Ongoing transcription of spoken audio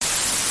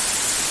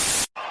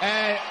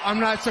I'm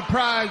not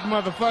surprised,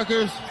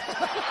 motherfuckers.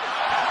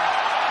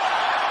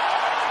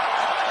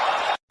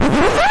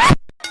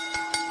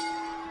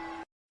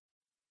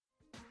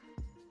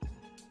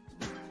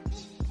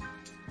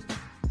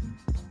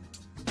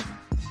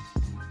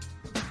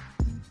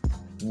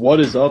 What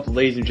is up,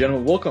 ladies and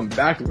gentlemen? Welcome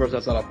back to the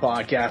Courtside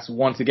podcast.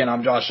 Once again,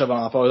 I'm Josh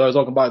Soundoff. I was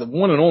welcomed by the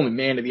one and only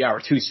man of the hour,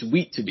 too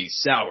sweet to be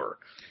sour,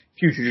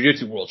 future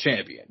Jiu-Jitsu world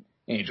champion,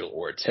 Angel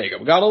Ortega.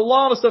 We got a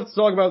lot of stuff to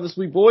talk about this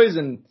week, boys,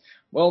 and,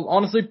 well,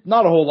 honestly,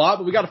 not a whole lot,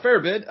 but we got a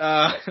fair bit.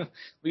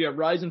 We got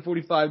Ryzen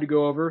 45 to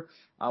go over.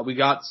 We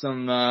got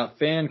some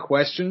fan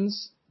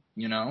questions,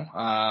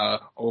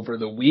 over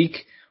the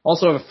week.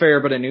 Also have a fair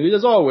bit of news.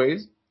 As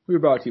always, we were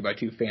brought to you by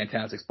two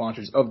fantastic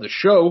sponsors of the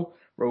show,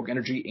 Rogue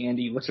Energy and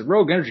Elixir.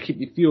 Rogue Energy, keep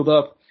me fueled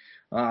up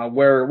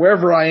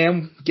wherever I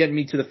am, getting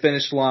me to the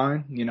finish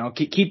line,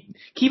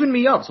 keeping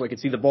me up so I can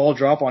see the ball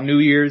drop on New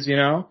Year's,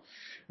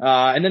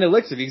 and then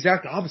Elixir, the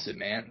exact opposite,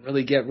 man.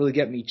 Really get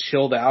me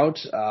chilled out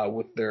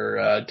with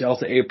their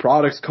Delta 8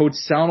 products. Code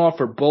Soundoff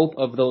for both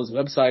of those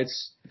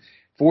websites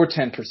for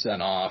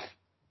 10% off.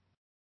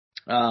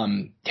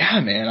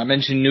 Yeah, man, I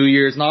mentioned New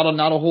Year's. Not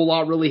a whole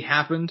lot really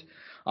happened.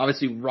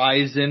 Obviously,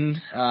 Ryzen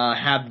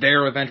had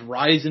their event,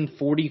 Ryzen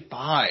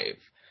 45,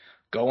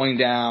 going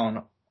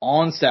down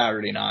on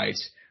Saturday night,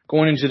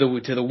 going into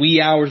the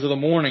wee hours of the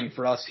morning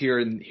for us here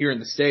in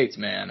the States,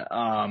 man.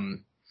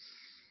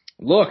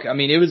 Look, I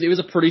mean, it was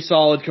a pretty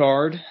solid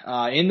card.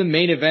 In the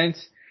main event,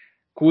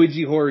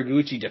 Koichi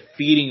Horiguchi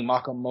defeating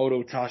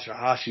Makamoto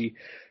Takahashi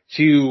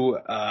to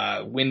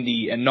win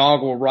the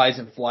inaugural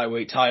Ryzen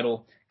flyweight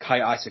title. Kai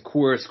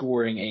Asakura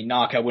scoring a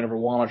knockout win over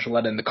Juan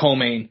Archuleta in the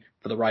co-main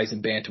for the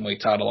Ryzen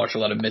bantamweight title.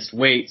 Archuleta missed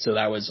weight, so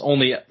that was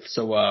only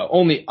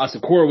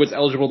Asakura was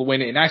eligible to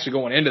win it. And actually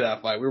going into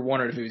that fight, we were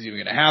wondering if it was even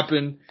going to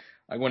happen.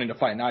 I went into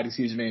fight night,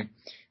 excuse me.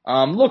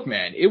 Look,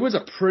 man, it was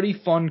a pretty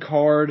fun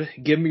card.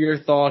 Give me your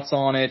thoughts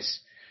on it.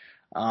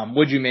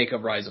 What'd you make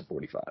of Ryzen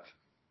 45?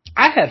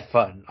 I had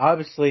fun.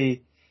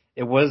 Obviously,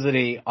 it wasn't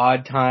a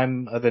odd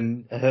time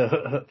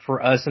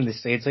for us in the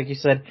States, like you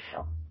said.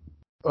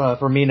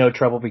 For me, no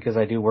trouble because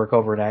I do work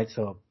overnight,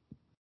 so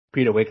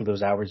being awake at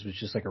those hours was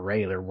just like a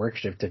regular work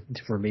shift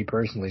for me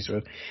personally. So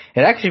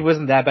it actually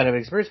wasn't that bad of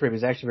an experience for me. It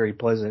was actually very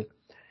pleasant.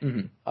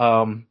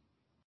 Mm-hmm.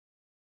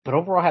 But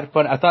overall, I had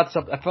fun. I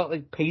felt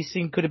like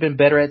pacing could have been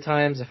better at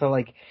times. I felt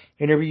like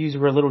interviews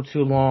were a little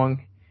too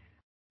long,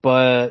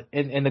 but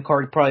and the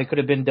card probably could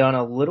have been done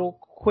a little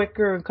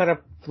quicker and kind of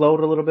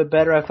flowed a little bit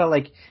better. I felt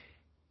like,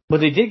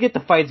 but they did get the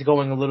fights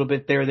going a little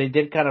bit there. They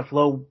did kind of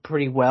flow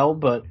pretty well,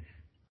 but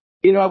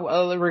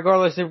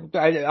regardless,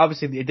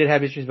 obviously it did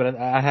have issues, but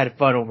I had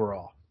fun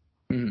overall.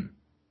 Mm-hmm.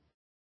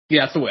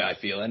 Yeah, that's the way I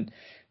feel, and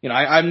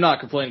I'm not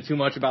complaining too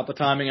much about the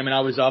timing. I mean,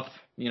 I was up,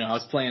 I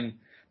was playing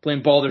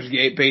Baldur's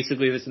Gate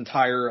basically this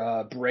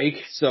entire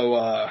break,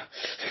 so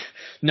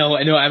no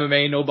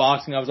MMA, no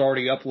boxing. I was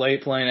already up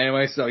late playing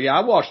anyway, so yeah,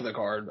 I watched the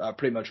card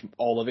pretty much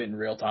all of it in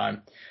real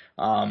time.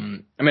 I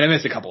mean, I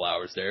missed a couple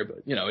hours there, but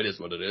it is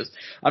what it is.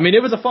 I mean,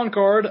 it was a fun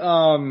card.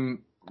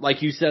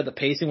 Like you said, the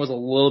pacing was a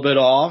little bit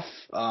off,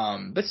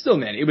 but still,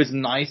 man, it was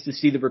nice to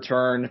see the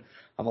return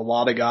of a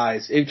lot of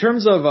guys. In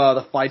terms of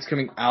the fights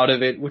coming out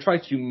of it, which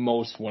fights do you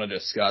most want to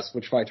discuss?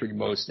 Which fights were you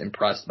most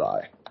impressed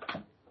by?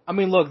 I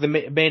mean, look, the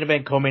main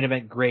event, co-main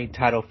event, great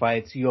title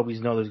fights. You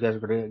always know those guys are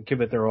going to give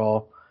it their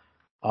all.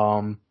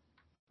 I'm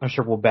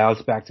sure we'll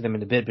bounce back to them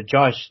in a bit. But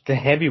Josh, the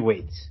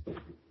heavyweights,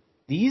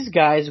 these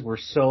guys were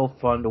so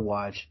fun to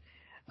watch.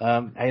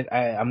 I'm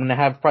going to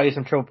have probably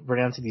some trouble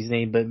pronouncing these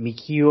names, but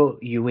Mikio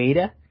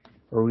Ueda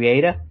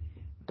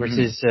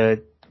versus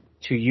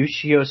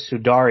Tuyushio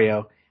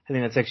Sudario. I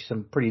think that's actually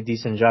some pretty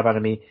decent job out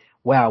of me.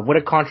 Wow, what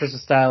a contrast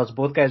of styles.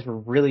 Both guys were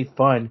really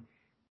fun.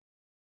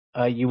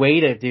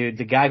 Ueda, dude,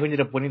 the guy who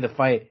ended up winning the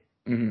fight.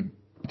 Mm-hmm.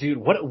 Dude,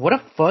 what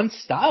a fun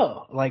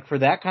style. Like, for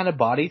that kind of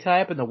body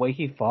type and the way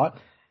he fought.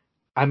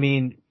 I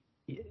mean,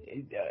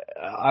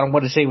 I don't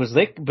want to say he was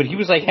licked, but he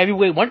was like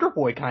heavyweight Wonder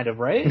Boy kind of,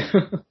 right?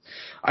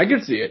 I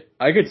could see it.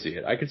 I could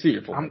see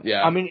your point.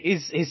 Yeah. I mean,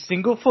 his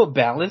single foot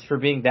balance for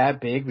being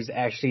that big was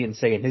actually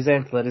insane. His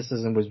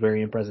athleticism was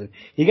very impressive.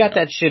 He got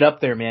that shit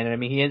up there, man. And I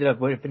mean, he ended up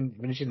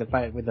finishing the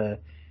fight with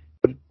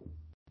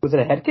was it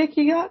a head kick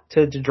he got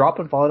to drop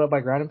and followed up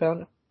by ground and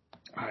pound?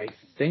 I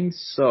think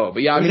so.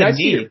 But yeah, I mean, I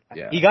see it.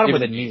 Yeah. He got him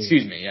with a knee.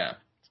 Excuse me, yeah.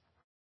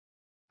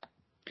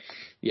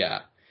 Yeah.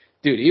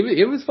 Dude, he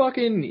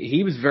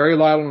was very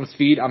light on his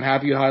feet. I'm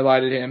happy you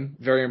highlighted him.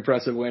 Very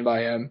impressive win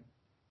by him.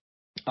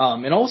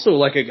 And also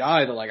like a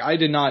guy that I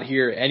did not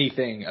hear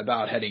anything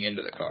about heading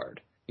into the card.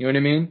 You know what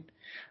I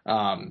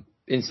mean?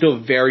 And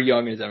still very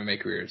young in his MMA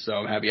career, so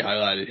I'm happy you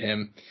highlighted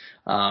him.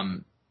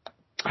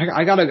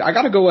 I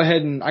gotta go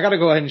ahead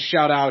and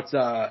shout out,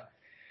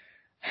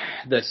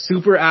 the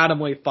super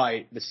atomweight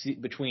fight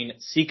between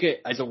Sika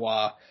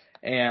Aizawa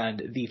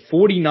and the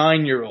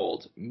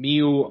 49-year-old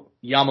Miyu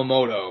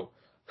Yamamoto,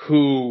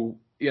 who,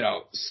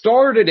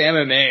 started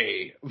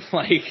MMA,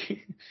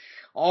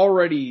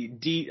 already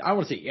I don't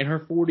want to say in her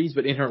 40s,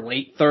 but in her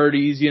late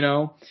 30s,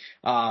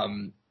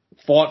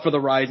 fought for the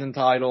Ryzen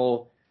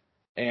title,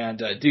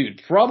 And,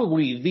 dude,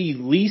 probably the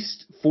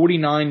least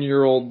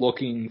 49-year-old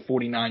looking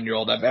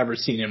 49-year-old I've ever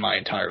seen in my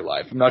entire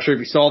life. I'm not sure if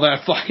you saw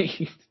that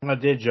fight. I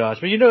did, Josh.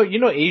 But you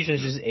know,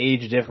 Asians just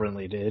age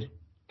differently, dude.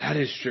 That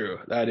is true.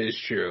 That is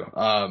true.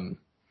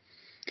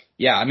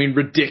 Yeah, I mean,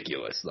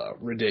 ridiculous though.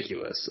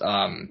 Ridiculous.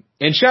 And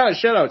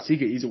shout out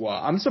Sika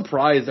Izawa. I'm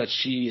surprised that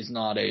she is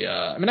not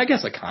I mean, I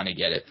guess I kind of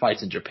get it.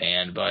 Fights in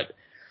Japan, but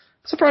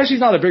I'm surprised she's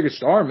not a bigger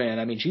star, man.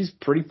 I mean, she's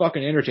pretty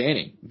fucking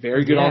entertaining.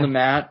 Very good on the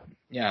mat.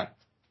 Yeah.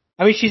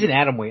 I mean, she's an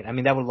atomweight. I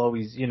mean, that will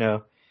always,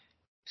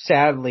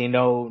 sadly,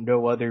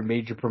 no other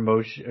major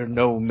promotion or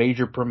no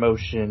major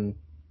promotion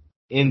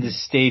in the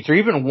States or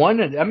even one.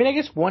 I mean, I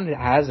guess one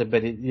has it,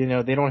 but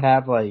they don't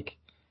have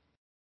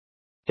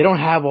they don't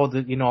have all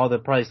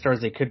the probably stars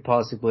they could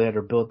possibly have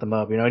or built them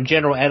up. In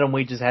general,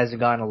 atomweight just hasn't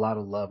gotten a lot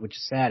of love, which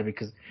is sad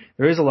because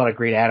there is a lot of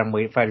great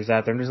atomweight fighters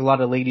out there, and there's a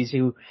lot of ladies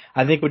who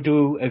I think would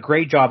do a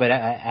great job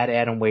at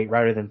atomweight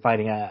rather than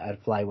fighting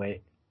at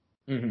flyweight.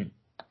 Mm-hmm.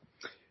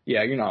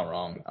 Yeah, you're not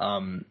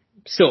wrong.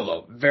 Still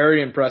though,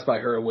 very impressed by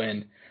her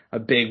win. A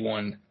big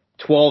one.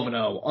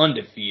 12-0,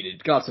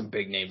 undefeated. Got some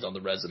big names on the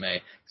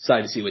resume.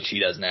 Excited to see what she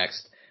does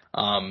next.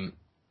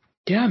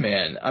 Yeah,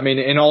 man. I mean,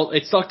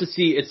 it sucked to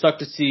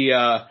see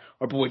our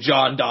boy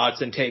John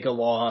Dodson take a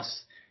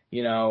loss.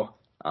 It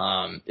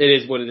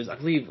is what it is. I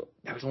believe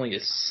that was only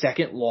his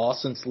second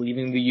loss since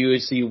leaving the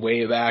UFC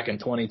way back in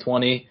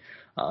 2020.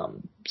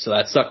 So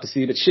that sucked to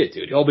see, but shit,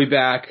 dude, he'll be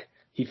back.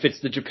 He fits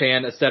the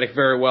Japan aesthetic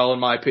very well, in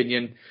my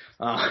opinion.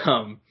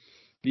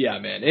 Yeah,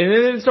 man.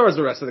 And as far as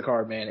the rest of the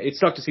card, man, it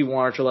sucked to see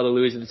Warren Archuleta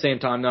lose. At the same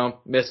time, though,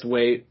 missed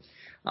weight.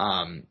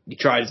 He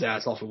tried his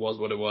ass off. It was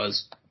what it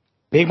was.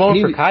 Big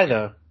moment for Kai,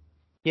 though.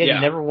 He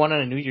never won on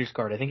a New Year's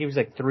card. I think he was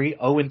like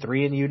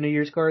 0-3 in New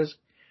Year's cards.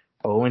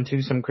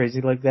 0-2, something crazy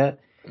like that.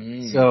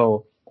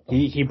 So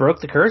he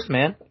broke the curse,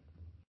 man.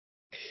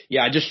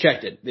 Yeah, I just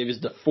checked it. It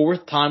was the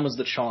fourth time was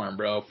the charm,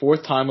 bro.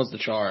 Fourth time was the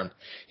charm.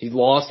 He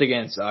lost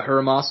against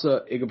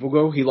Hiramasa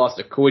Igabugo. He lost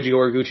to Koji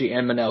Horiguchi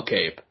and Manel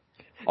Cape.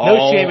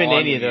 No shame in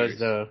any of those,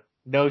 though.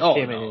 No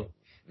shame in any.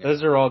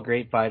 Those are all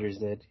great fighters,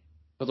 dude.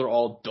 Those are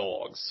all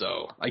dogs,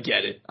 so I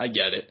get it.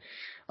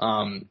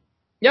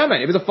 Yeah,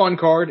 man, it was a fun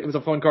card.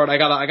 I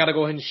gotta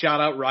go ahead and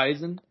shout out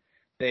Ryzen.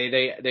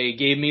 They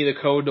gave me the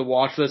code to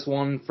watch this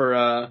one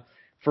for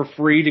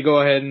free to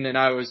go ahead and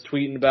I was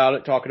tweeting about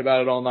it, talking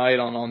about it all night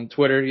on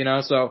Twitter,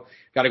 so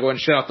gotta go ahead and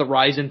shout out the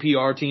Ryzen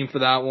PR team for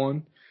that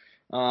one.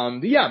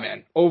 But yeah,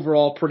 man,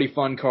 overall pretty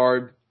fun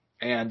card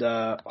and,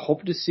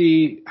 hope to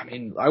see, I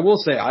mean, I will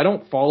say I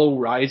don't follow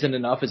Ryzen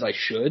enough as I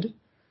should.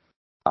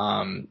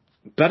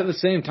 But at the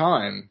same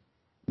time,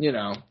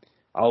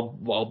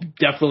 I'll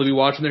definitely be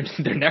watching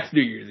their next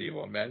New Year's Eve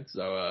one, man.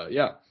 So,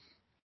 yeah.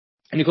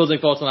 Any closing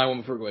thoughts on that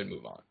one before we go ahead and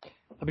move on?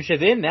 I mean,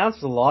 they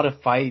announced a lot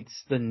of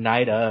fights the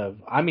night of.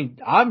 I mean,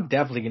 I'm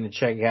definitely going to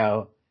check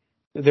out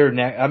their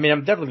next. I mean,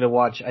 I'm definitely going to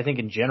watch, I think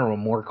in general,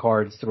 more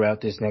cards throughout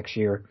this next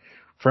year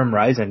from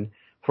Ryzen.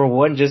 For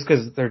one, just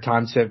because their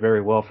time set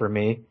very well for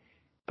me.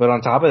 But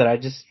on top of that, I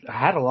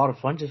had a lot of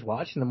fun just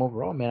watching them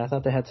overall, man. I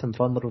thought they had some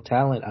fun little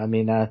talent. I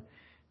mean,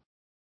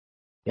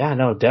 yeah,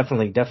 no,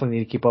 definitely need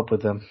to keep up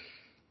with them.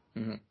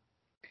 Mm-hmm.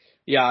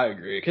 Yeah, I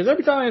agree. Because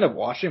every time I end up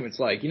watching them, it's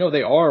like,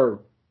 they are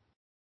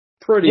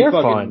pretty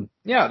fun.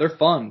 Yeah, they're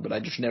fun, but I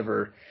just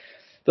never,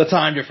 the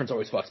time difference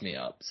always fucks me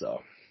up,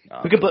 so.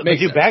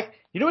 Back,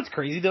 what's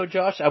crazy though,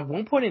 Josh? At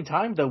one point in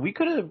time though,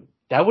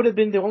 that would have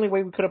been the only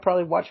way we could have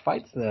probably watched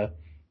fights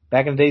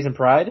back in the days in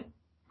Pride.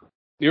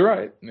 You're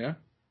right, yeah.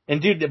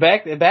 And dude,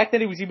 back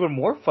then it was even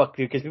more fucked,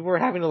 dude, because people were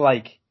having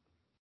to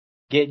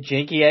get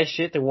janky ass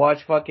shit to watch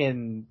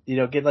fucking,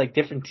 get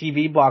different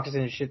TV boxes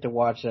and shit to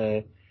watch,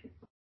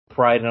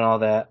 Pride and all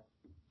that.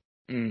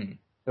 It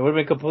would have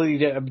been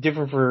completely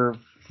different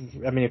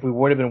if we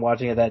would have been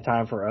watching at that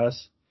time for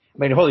us. I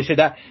mean, holy shit,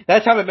 that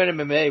time I met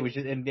MMA, which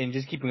is, and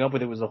just keeping up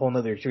with it was a whole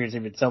nother experience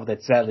in itself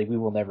that sadly we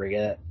will never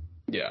get.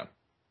 Yeah.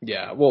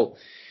 Yeah. Well,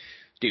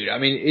 dude, I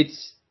mean,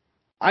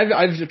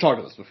 I've talked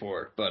about this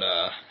before, but,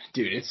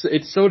 dude,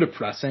 it's so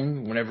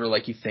depressing whenever,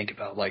 you think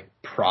about,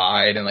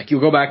 Pride and,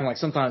 you'll go back and,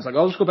 sometimes,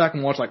 I'll just go back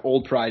and watch,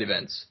 old Pride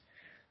events.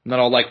 And then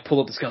I'll,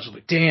 pull up the schedule,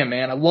 damn,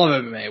 man, I love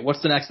MMA.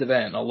 What's the next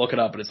event? And I'll look it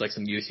up, and it's,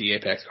 some UFC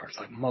Apex cards.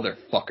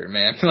 Motherfucker,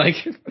 man. But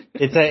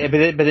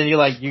then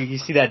you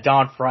see that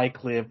Don Fry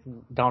clip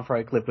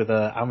with,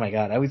 oh my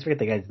god, I always forget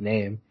the guy's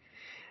name.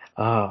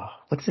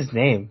 What's his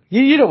name?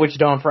 You know which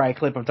Don Fry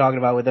clip I'm talking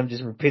about with them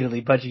just repeatedly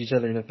punching each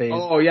other in the face.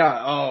 Oh,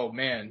 yeah. Oh,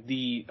 man.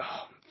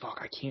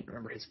 I can't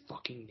remember his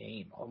fucking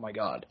name. Oh my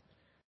god.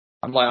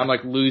 I'm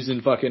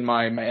losing fucking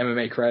my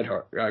MMA cred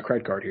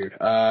card here.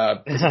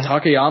 Is it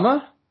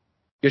Takayama?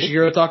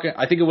 Yoshihiro Takayama?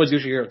 I think it was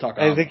Yoshihiro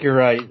Takayama. I think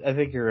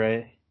you're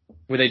right.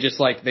 Where they just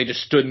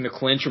stood in the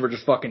clinch and were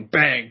just fucking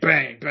bang,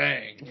 bang,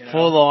 bang.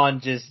 Full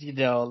on just,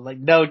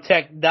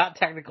 not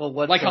technical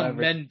whatsoever. Like how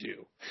men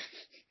do.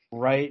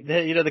 Right?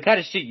 The kind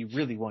of shit you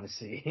really want to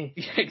see.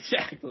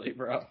 Exactly,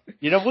 bro.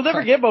 We'll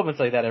never get moments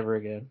like that ever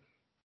again.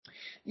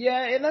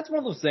 Yeah, and that's one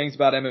of those things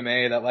about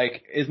MMA that,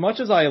 as much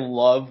as I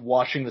love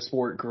watching the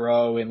sport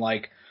grow and,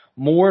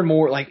 more and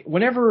more, like,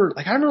 whenever,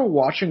 like, I remember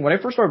when I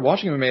first started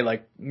watching MMA,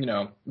 like,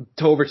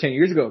 to over 10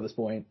 years ago at this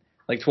point,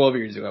 like 12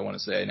 years ago, I want to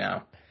say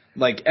now.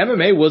 Like,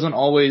 MMA wasn't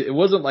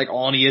like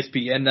on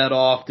ESPN that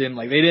often.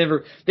 Like,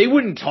 they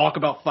wouldn't talk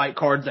about fight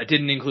cards that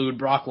didn't include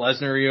Brock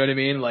Lesnar, you know what I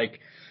mean? Like,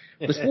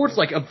 the sport's,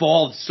 like,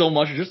 evolved so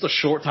much in just a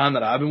short time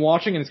that I've been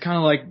watching, and it's kind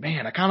of like,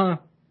 man, I kind of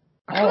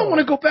want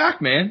to go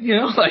back, man,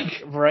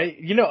 like. Right.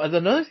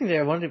 Another thing that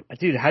I wanted to,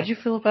 dude, how'd you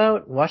feel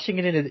about watching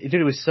it dude,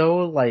 it was so,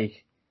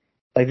 like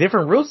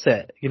different rule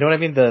set. You know what I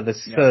mean?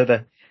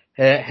 The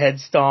head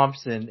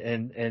stomps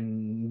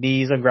and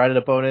knees on grounded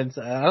opponents.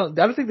 I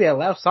don't think they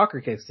allow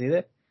soccer kicks, do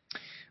they?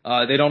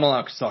 They don't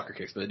allow soccer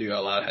kicks, but they do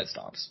allow head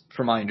stomps,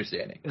 from my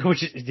understanding.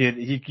 Which,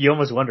 dude, you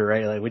almost wonder,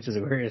 right? Like, which is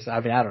worse? I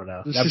mean, I don't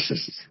know. I'm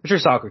sure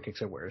soccer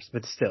kicks are worse,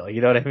 but still,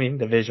 you know what I mean?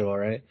 The visual,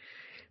 right?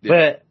 Yeah.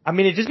 But, I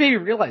mean, it just made me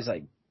realize,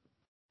 like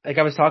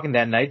I was talking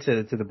that night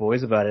to the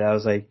boys about it. I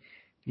was like,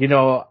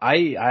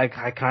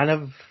 I kind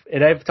of,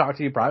 and I've talked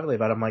to you privately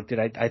about it. I'm like, dude,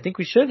 I think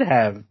we should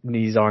have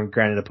knees on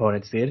grounded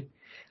opponents, dude.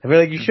 I feel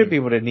like you should be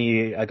able to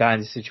knee a guy in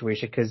this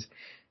situation, because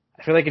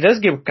I feel like it does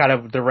give kind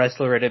of the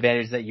wrestler an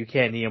advantage that you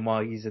can't knee him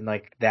while he's in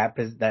like that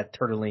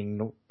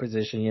turtling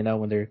position,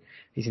 when they're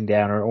facing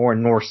down or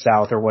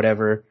north-south or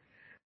whatever,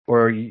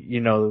 or,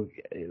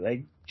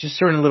 like just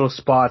certain little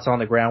spots on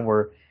the ground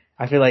where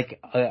I feel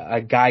like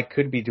a guy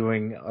could be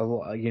doing,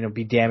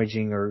 be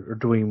damaging or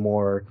doing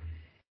more.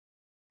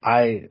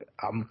 I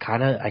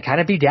kind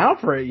of be down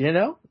for it,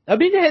 I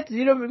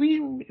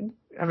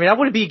mean, I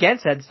wouldn't be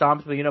against head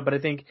stomps, but I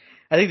think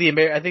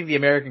the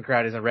American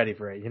crowd isn't ready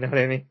for it. You know what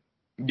I mean?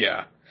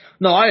 Yeah.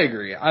 No, I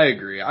agree.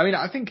 I mean,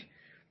 I think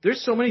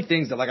there's so many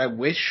things that, like, I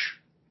wish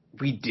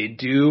we did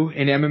do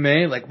in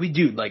MMA. Like, we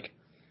do, like.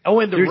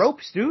 Oh, and the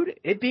ropes, dude.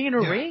 It being in a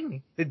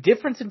ring. The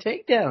difference in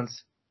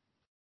takedowns.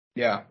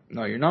 Yeah.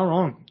 No, you're not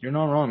wrong. You're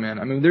not wrong, man.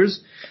 I mean,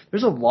 there's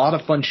a lot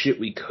of fun shit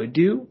we could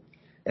do.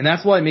 And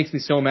that's why it makes me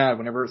so mad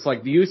whenever it's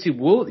like the UFC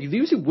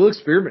will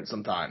experiment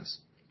sometimes.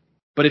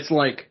 But it's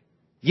like,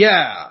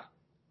 yeah,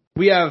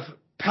 we have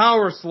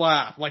power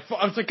slap. Like,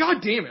 I was like,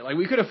 God damn it. Like,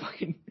 we could have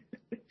fucking,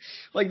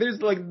 like,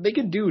 they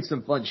could do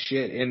some fun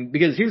shit. And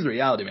because here's the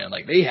reality, man.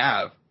 Like, they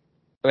have,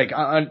 like,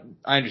 I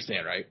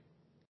understand, right?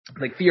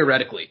 Like,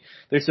 theoretically,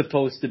 there's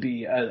supposed to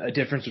be a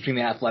difference between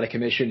the Athletic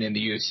Commission and the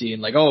UFC,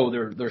 and like, oh,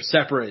 they're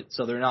separate,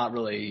 so they're not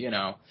really,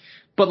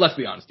 But let's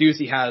be honest, the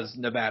UFC has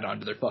Nevada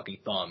under their fucking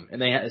thumb,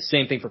 and they have the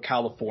same thing for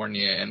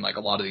California and like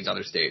a lot of these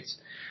other states.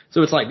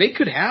 So it's like they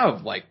could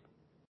have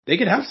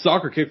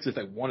soccer kicks if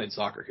they wanted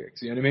soccer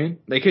kicks. You know what I mean?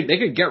 They could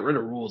get rid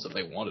of rules if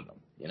they wanted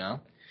them.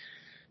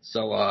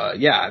 So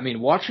yeah, I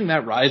mean, watching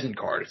that Ryzen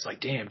card, it's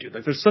like, damn, dude,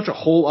 like there's such a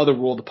whole other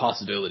world of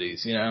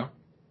possibilities.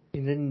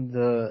 And then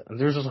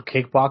there's also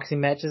kickboxing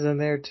matches in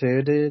there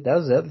too, dude. That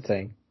was the other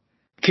thing.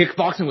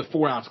 Kickboxing with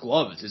 4-ounce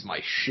gloves is my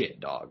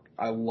shit, dog.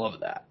 I love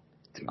that.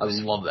 Dude, I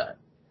love that.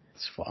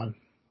 It's fun.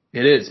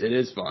 It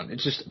is fun.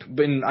 It's just,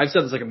 and I've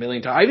said this like a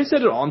million times. I even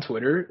said it on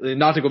Twitter,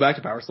 not to go back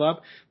to Power Slap,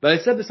 but I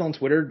said this on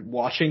Twitter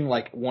watching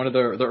like one of the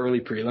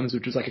early prelims,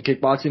 which was like a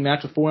kickboxing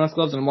match with 4-ounce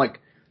gloves, and I'm like,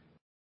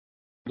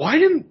 why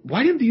didn't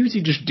the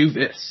UFC just do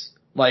this?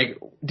 Like,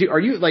 are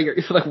you like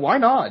why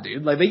not,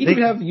 dude? Like, they can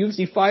even have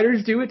UFC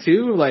fighters do it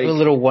too. Like, the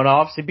little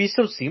one-offs. It'd be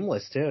so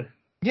seamless too.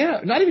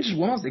 Yeah, not even just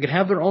one-offs. They could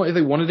have their own, if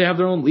they wanted to have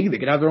their own league, they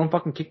could have their own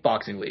fucking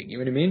kickboxing league. You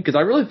know what I mean? Because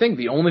I really think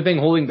the only thing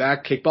holding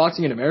back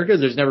kickboxing in America is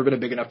there's never been a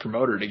big enough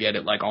promoter to get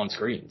it like on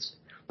screens.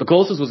 The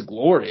closest was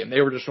Glory, and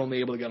they were just only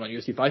able to get it on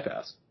UFC Fight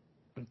Pass.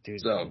 Dude,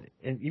 so,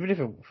 and even if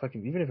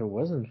it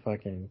wasn't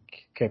fucking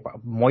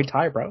Muay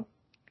Thai, bro.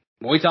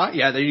 Muay Thai,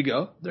 yeah, there you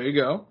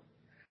go.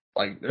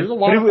 Like, there's a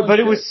lot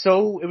but it was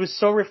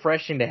so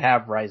refreshing to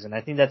have Ryzen.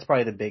 I think that's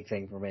probably the big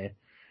thing for me.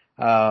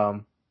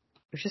 It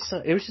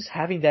was just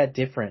having that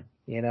different,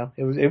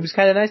 It was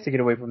kind of nice to get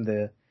away from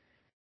the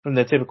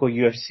typical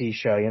UFC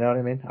show, you know what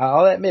I mean?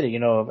 I'll admit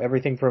it,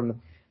 everything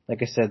from,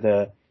 like I said,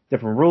 the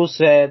different rule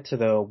set to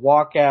the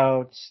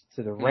walkouts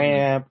to the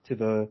ramp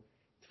to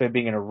it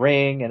being in a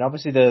ring, and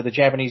obviously the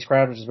Japanese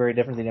crowd, which is very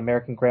different than the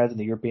American crowds and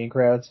the European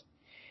crowds,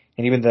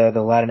 and even the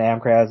Latin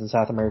Am crowds and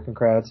South American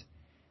crowds.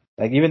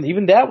 Like,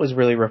 even that was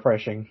really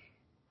refreshing.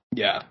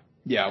 Yeah,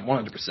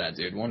 100%,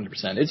 dude,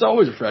 100%. It's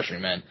always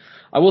refreshing, man.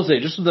 I will say,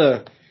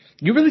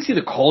 you really see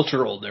the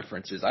cultural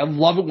differences. I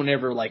love it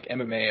whenever, like,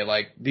 MMA,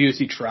 like, the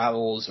UFC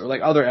travels, or,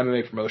 like, other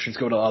MMA promotions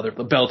go to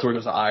the Bellator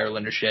goes to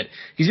Ireland or shit.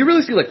 Because you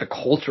really see, like, the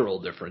cultural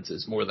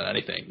differences more than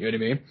anything. You know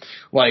what I mean?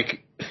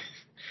 Like,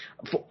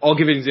 I'll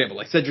give you an example.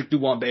 Like, Cedric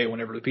Duwambe,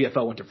 whenever the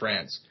PFL went to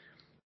France,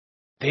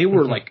 they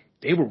were,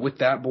 they were with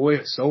that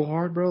boy so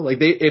hard, bro. Like,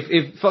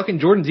 if fucking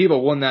Jordan Zebo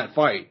won that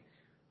fight,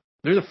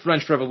 there's a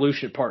French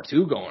Revolution Part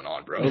 2 going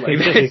on, bro. Like,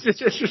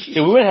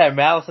 we would have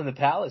Malice in the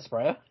Palace,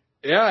 bro.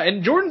 Yeah,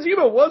 and Jordan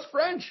Zebo was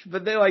French,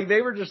 but they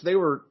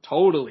were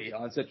totally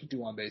on Cedric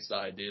Duwambe's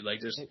side, dude.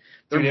 Like,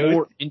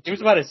 it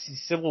was about a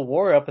civil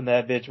war up in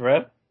that bitch,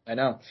 bro. I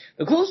know.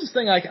 The closest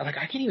thing I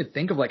can't even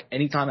think of, like,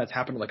 any time that's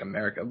happened to, like,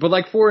 America. But,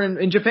 like,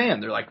 in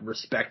Japan, they're, like,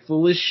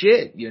 respectful as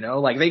shit,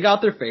 Like, they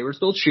got their favorites,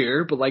 they'll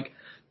cheer, but, like,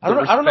 I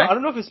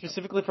don't know if it's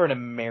specifically for an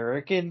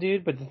American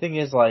dude, but the thing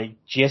is, like,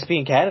 GSP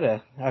in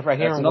Canada. I can't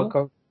remember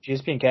what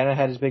GSP in Canada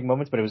had his big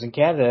moments, but it was in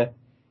Canada.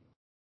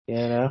 You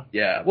know?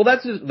 Yeah. Well,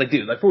 that's just, like,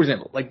 dude, like, for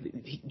example, like,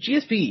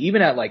 GSP,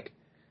 even at, like,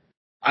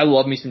 I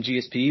love me some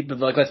GSP, but,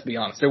 like, let's be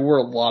honest, there were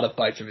a lot of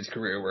fights of his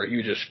career where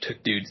he just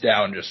took dudes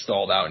down and just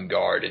stalled out in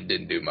guard and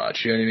didn't do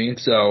much. You know what I mean?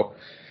 So,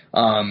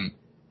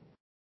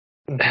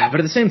 but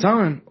at the same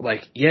time,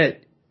 like,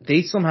 yet,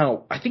 they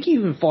somehow, I think he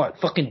even fought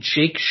fucking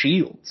Jake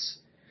Shields,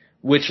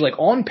 which, like,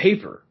 on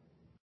paper,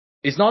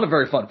 is not a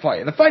very fun fight.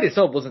 And the fight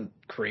itself wasn't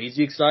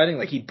crazy exciting.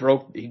 Like, he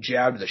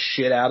jabbed the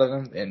shit out of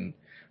him and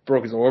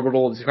broke his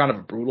orbital. It's kind of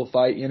a brutal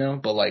fight, you know?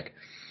 But, like,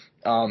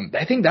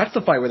 I think that's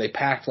the fight where they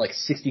packed, like,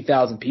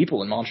 60,000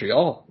 people in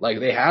Montreal. Like,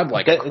 they had,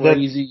 like,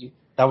 crazy...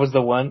 That was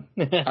the one?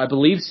 I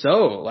believe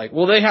so. Like,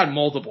 well, they had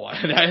multiple.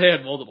 They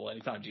had multiple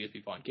anytime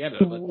GSP fought in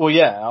Canada. But. Well,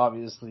 yeah,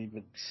 obviously,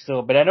 but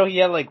still. But I know he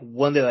had, like,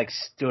 one that, like,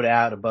 stood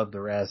out above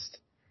the rest.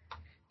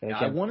 Yeah,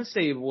 I want to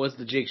say it was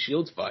the Jake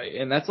Shields fight,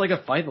 and that's, like,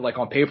 a fight that, like,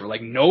 on paper,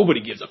 like, nobody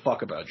gives a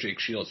fuck about Jake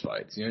Shields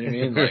fights. You know what I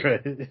mean? Like,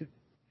 right.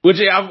 Which,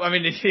 I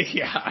mean,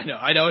 yeah,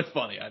 I know it's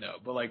funny, I know.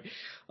 But, like,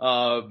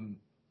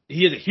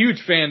 he has a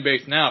huge fan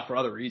base now for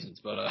other reasons,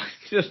 but,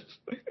 just...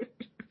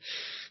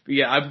 But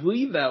yeah, I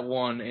believe that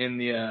one in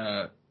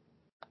the,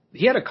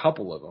 he had a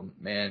couple of them,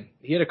 man.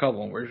 He had a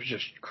couple of them where it was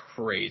just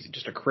crazy,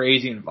 just a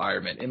crazy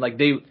environment. And like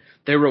they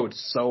rode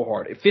so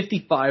hard.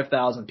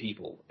 55,000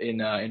 people in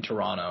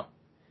Toronto,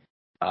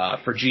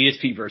 for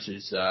GSP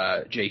versus,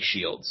 Jake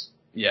Shields.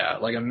 Yeah,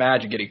 like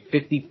imagine getting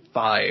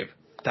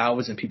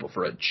 55,000 people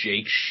for a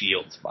Jake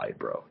Shields fight,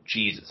 bro.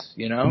 Jesus,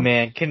 you know?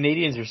 Man,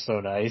 Canadians are so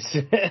nice.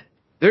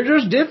 They're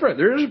just different.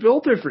 They're just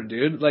built different,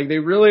 dude. Like, they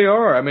really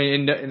are. I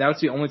mean, and that was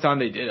the only time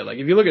they did it. Like,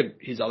 if you look at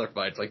his other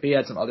fights, like, they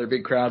had some other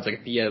big crowds,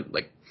 like, he had,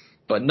 like,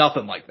 but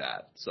nothing like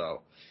that.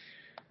 So,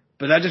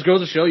 but that just goes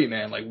to show you,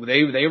 man, like,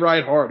 they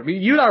ride hard. I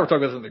mean, you and I were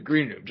talking about this in the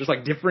green room, just,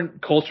 like,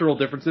 different cultural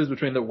differences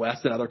between the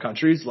West and other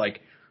countries.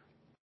 Like,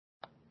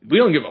 we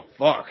don't give a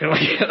fuck.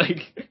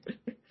 Like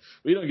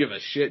we don't give a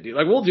shit, dude.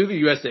 Like, we'll do the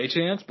USA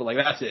chants, but, like,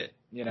 that's it.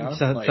 You know,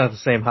 it's not the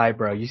same hype,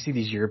 bro. You see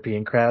these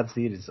European crowds,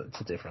 dude. It's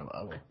a different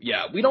level.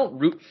 Yeah, we don't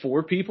root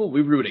for people.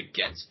 We root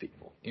against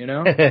people. You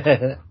know,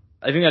 I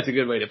think that's a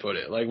good way to put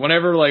it. Like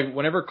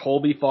whenever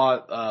Colby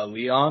fought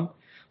Leon,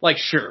 like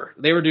sure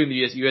they were doing the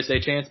USA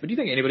chants, but do you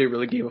think anybody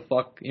really gave a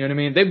fuck? You know what I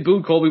mean? They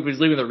booed Colby when he was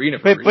leaving the arena.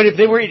 But if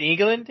they were in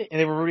England and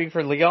they were rooting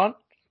for Leon,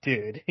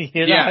 dude,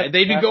 yeah,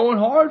 they'd be going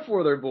hard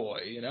for their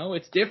boy. You know,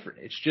 it's different.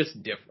 It's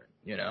just different.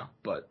 You know,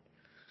 but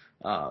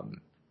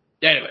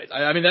anyways,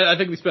 I mean, I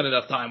think we spent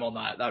enough time on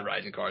that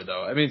Rising card,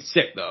 though. I mean, it's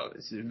sick, though.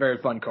 It's a very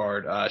fun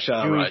card.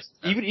 Shout out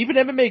Rising. Even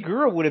MMA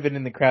Guru would have been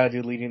in the crowd,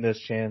 dude, leading those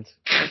chants.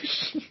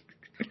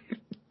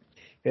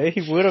 Yeah,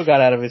 he would have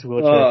got out of his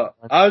wheelchair.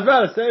 I was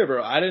about to say,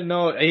 bro, I didn't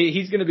know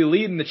he's going to be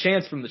leading the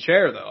chants from the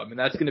chair, though. I mean,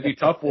 that's going to be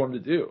tough for him to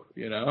do,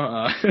 you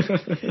know?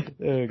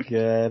 Oh,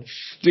 God.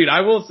 Dude,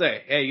 I will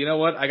say, hey, you know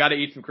what? I got to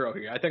eat some crow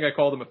here. I think I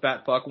called him a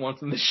fat fuck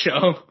once in the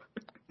show.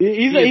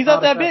 He's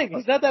not that big.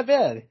 He's not that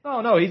bad.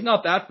 No, he's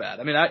not that bad.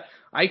 I mean,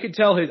 I could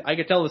tell his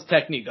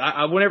technique.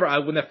 When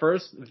the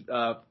first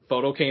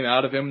photo came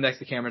out of him next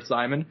to Cameron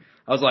Simon,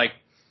 I was like,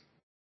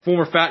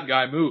 former fat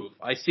guy move.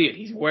 I see it.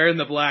 He's wearing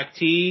the black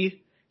tee.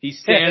 He's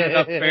standing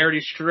up fairly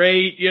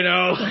straight, you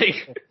know,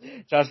 like.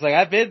 Josh's like,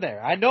 I've been there.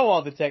 I know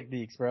all the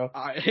techniques, bro.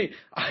 I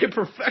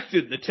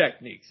perfected the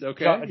techniques,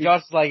 okay?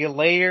 Josh's like,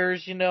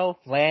 layers, you know,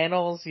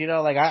 flannels, you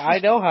know, like, I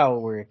know how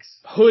it works.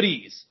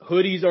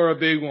 Hoodies are a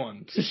big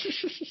one.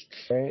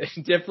 Right.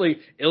 Definitely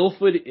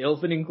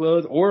ill-fitting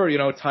clothes or, you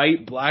know,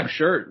 tight black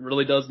shirt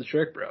really does the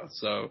trick, bro.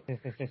 So,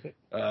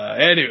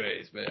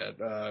 anyways,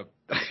 man,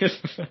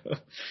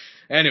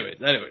 anyways,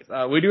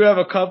 we do have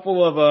a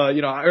couple of,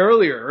 you know,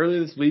 earlier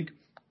this week,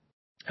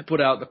 I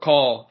put out the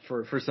call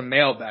for some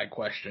mailbag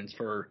questions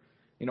for,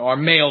 you know, our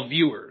male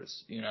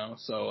viewers, you know,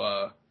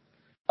 so,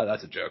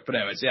 that's a joke. But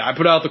anyways, yeah, I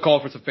put out the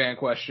call for some fan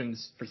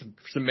questions, for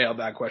some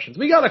mailbag questions.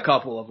 We got a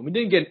couple of them. We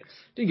didn't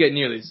get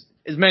nearly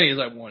as many as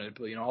I wanted,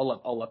 but, you know,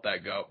 I'll let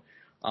that go.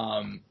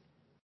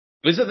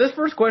 This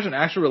first question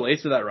actually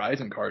relates to that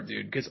Ryzen card,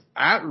 dude, because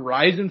at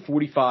Ryzen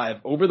 45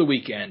 over the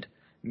weekend,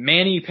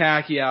 Manny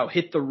Pacquiao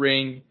hit the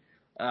ring,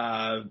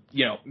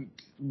 you know,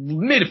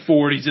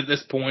 mid-40s at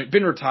this point,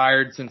 been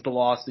retired since the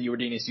loss to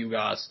Yordenis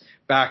Ugas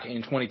back in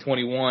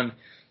 2021.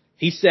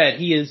 He said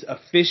he is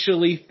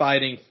officially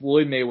fighting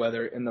Floyd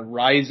Mayweather in the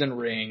Ryzen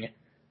ring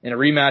in a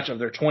rematch of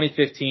their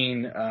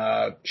 2015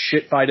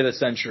 shit fight of the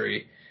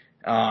century.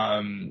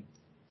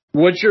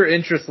 What's your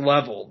interest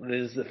level?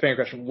 Is the fan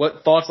question.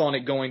 What thoughts on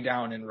it going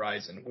down in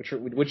Ryzen?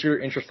 What's your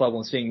interest level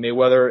in seeing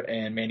Mayweather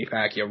and Manny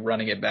Pacquiao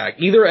running it back,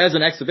 either as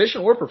an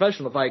exhibition or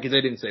professional fight? Because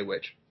they didn't say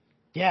which.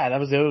 Yeah, that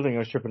was the other thing I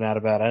was tripping out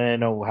about. I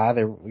didn't know how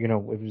they, you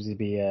know, if it was to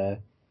be a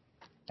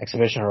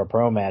exhibition or a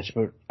pro match.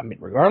 But I mean,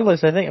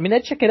 regardless, I'd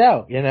check it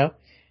out. You know,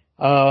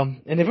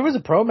 and if it was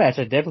a pro match,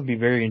 I'd definitely be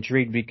very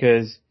intrigued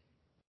because,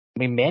 I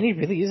mean, Manny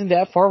really isn't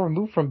that far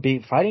removed from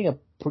fighting a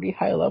pretty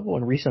high level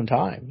in recent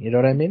time. You know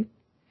what I mean?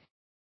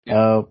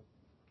 Yeah.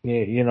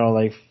 You know,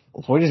 like,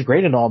 Floyd is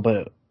great and all,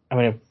 but I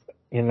mean,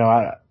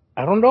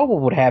 I don't know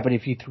what would happen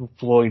if you threw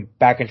Floyd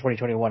back in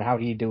 2021. How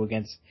would he do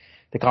against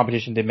the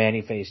competition that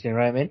Manny faced? You know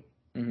what I mean?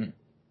 Mm-hmm.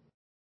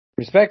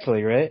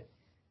 Respectfully, right?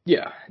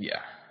 Yeah.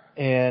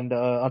 And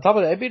on top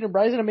of that, being a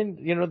Ryzen, I mean,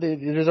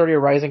 there's already a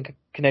Ryzen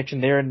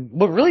connection there. And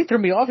what really threw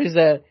me off is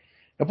that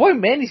the boy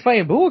Manny's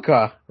fighting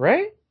Buakaw,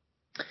 right?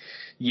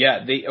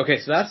 Yeah,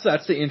 so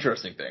that's the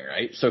interesting thing,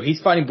 right? So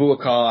he's fighting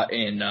Buakaw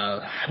in,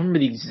 I don't remember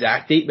the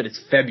exact date, but it's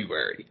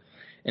February.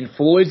 And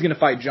Floyd's gonna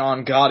fight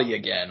John Gotti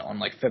again on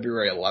like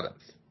February 11th.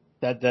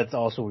 That's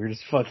also weird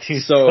as fuck too.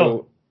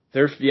 So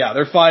they're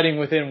fighting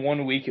within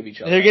 1 week of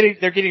each other.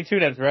 They're getting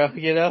tune-ups, bro.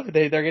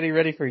 They're getting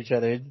ready for each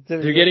other.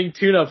 They're getting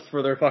tune-ups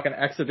for their fucking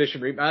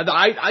exhibition.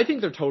 I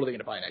think they're totally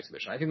gonna fight an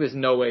exhibition. I think there's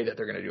no way that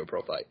they're gonna do a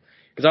pro fight.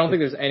 Because I don't think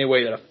there's any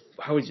way that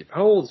how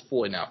old is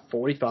Floyd now?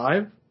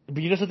 45?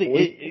 But you know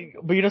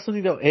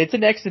something though? It's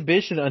an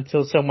exhibition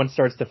until someone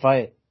starts to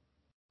fight.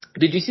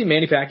 Did you see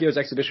Manny Pacquiao's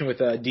exhibition with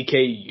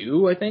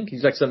DKU, I think?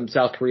 He's like some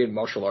South Korean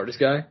martial artist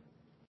guy.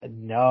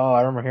 No,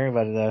 I remember hearing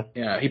about it though.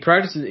 Yeah,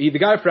 the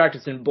guy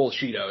practiced in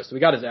Bullshido, so he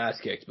got his ass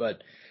kicked,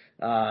 but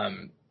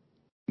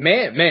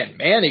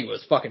Manny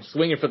was fucking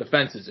swinging for the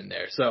fences in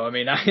there. So I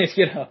mean,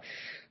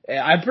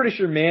 I'm pretty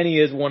sure Manny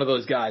is one of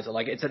those guys that,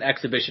 like, it's an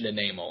exhibition in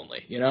name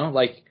only,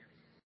 like,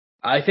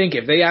 I think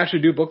if they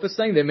actually do book this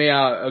thing, they may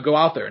go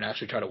out there and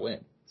actually try to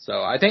win.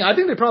 So I think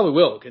they probably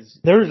will, because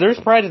there's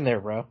pride in there,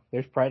 bro.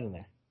 There's pride in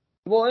there.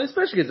 Well,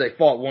 especially because they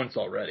fought once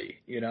already,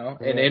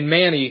 and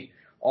Manny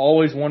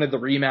always wanted the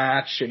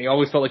rematch, and he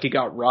always felt like he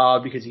got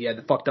robbed because he had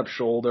the fucked up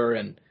shoulder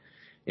and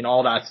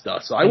all that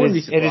stuff. So I wouldn't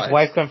be surprised. And his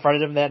wife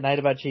confronted him that night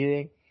about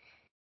cheating.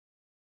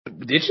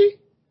 Did she?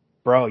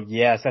 Bro,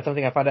 yes. That's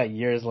something I found out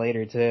years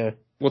later too.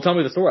 Well, tell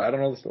me the story. I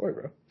don't know the story,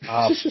 bro.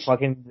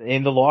 Fucking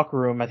in the locker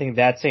room. I think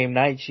that same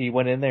night she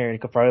went in there and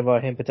confronted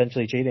about him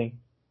potentially cheating.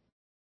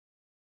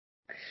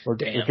 Or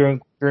during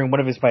one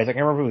of his fights. I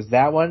can't remember if it was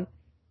that one,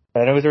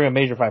 but I know it was during a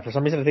major fight. For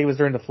some reason, I think it was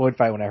during the Floyd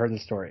fight when I heard the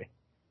story.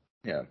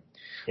 Yeah.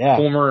 Yeah.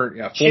 Former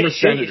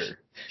senator.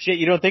 Shit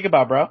you don't think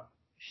about, bro.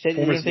 Shit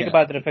you don't think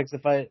about that affects the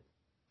fight.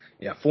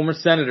 Yeah, former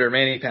Senator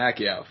Manny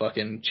Pacquiao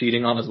fucking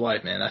cheating on his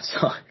wife, man. That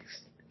sucks.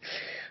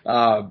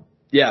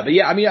 Yeah, but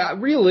yeah, I mean,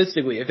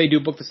 realistically, if they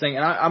do book this thing,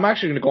 and I'm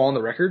actually going to go on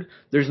the record,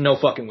 there's no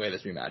fucking way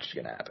this rematch is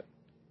going to happen.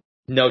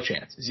 No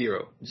chance.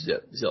 Zero.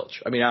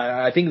 Zilch. I mean,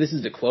 I think this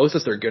is the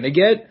closest they're going to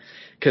get,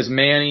 because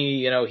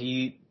Manny,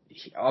 he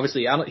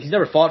obviously, he's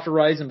never fought for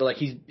Ryzen, but like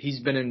he's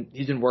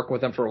been working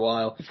with them for a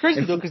while. It's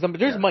crazy though, because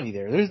there's money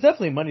there. There's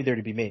definitely money there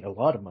to be made. A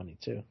lot of money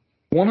too.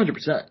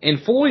 100%.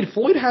 And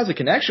Floyd has a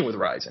connection with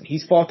Ryzen.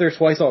 He's fought there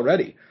twice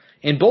already.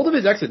 And both of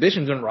his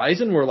exhibitions in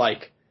Ryzen were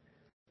like,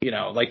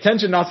 like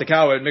Tenshin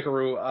Nasukawa and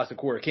Mikuru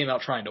Asakura came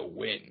out trying to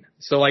win.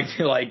 So like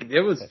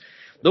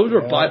those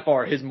were by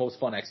far his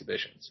most fun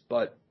exhibitions.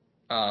 But,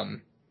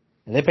 and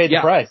they paid the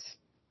price.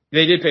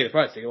 They did pay the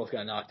price. They both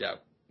got knocked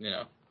out,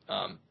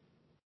 But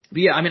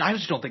yeah, I mean, I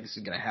just don't think this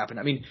is going to happen.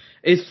 I mean,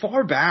 as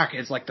far back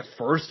as like the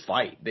first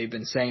fight, they've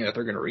been saying that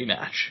they're going to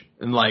rematch.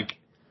 And like,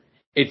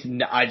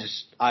 I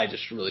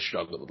just really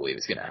struggle to believe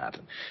it's going to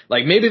happen.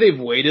 Like, maybe they've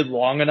waited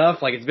long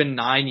enough. Like, it's been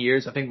 9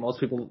 years. I think most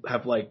people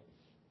have I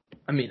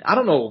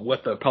don't know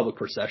what the public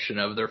perception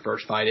of their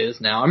first fight is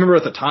now. I remember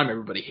at the time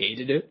everybody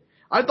hated it.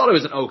 I thought it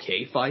was an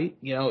okay fight,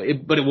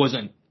 but it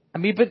wasn't. I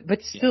mean,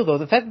 but still though,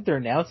 the fact that they're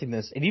announcing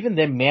this, and even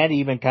then Manny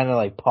even kind of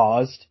like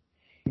paused.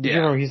 Yeah.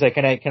 You know, he's like,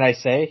 can I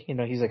say?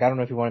 He's like, I don't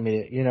know if you wanted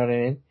me to, you know what I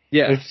mean?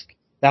 Yeah.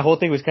 That whole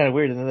thing was kind of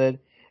weird. And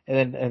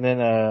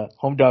then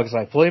Home Dog's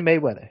like, Floyd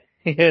Mayweather.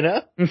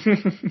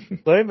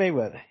 Floyd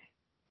Mayweather.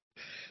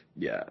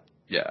 Yeah.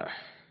 Yeah.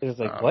 It was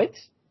like, what?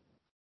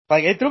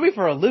 Like, it threw me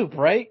for a loop,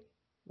 right?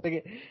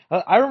 Like,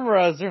 I remember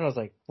I was there and I was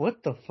like,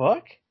 what the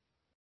fuck?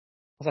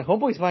 I was like,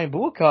 Homeboy's buying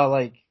Buakaw,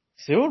 like,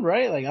 soon,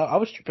 right? Like, I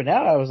was tripping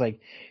out. I was like,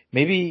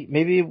 maybe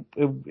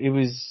it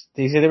was,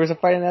 they say there was a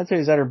fight announced.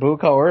 Is that her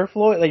Buakaw or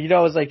Floyd? Like,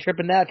 I was like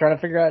tripping out, trying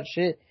to figure out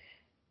shit.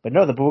 But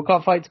no, the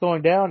Buakaw fight's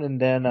going down, and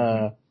then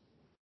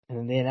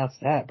they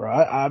announced that, bro.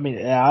 I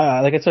mean,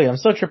 like I tell you, I'm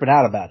still tripping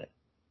out about it.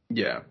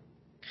 Yeah.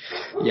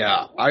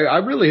 Yeah. I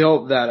really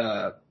hope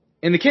that,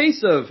 in the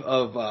case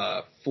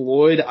of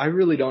Floyd, I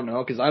really don't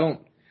know, cause I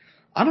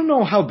don't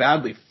know how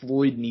badly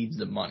Floyd needs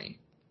the money.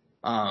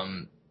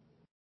 In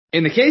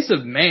the case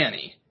of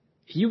Manny,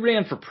 he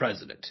ran for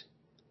president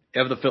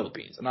of the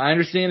Philippines, and I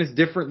understand it's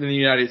different than the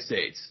United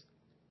States,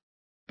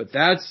 but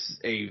that's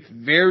a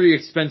very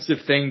expensive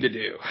thing to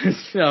do.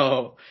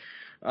 So,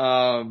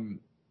 I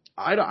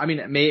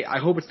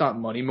hope it's not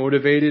money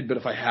motivated, but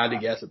if I had to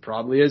guess, it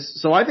probably is.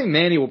 So I think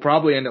Manny will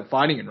probably end up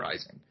fighting in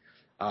Rising.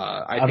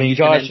 I mean,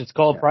 Josh, it's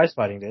called prize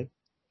fighting, dude.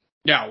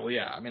 Yeah, well,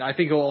 yeah. I mean, I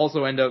think he'll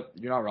also end up,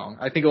 you're not wrong.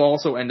 I think he'll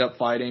also end up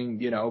fighting,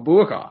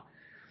 Buakaw.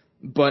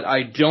 But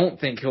I don't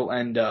think he'll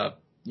end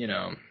up,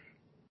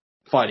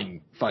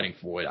 fighting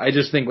Floyd. I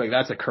just think, like,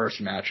 that's a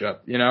cursed matchup,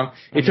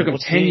 It took him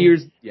 10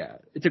 years. Yeah.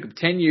 It took him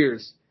 10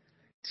 years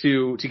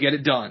to get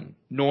it done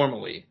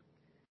normally.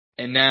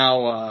 And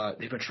now,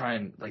 they've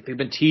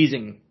been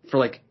teasing for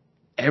like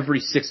every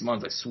 6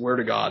 months. I swear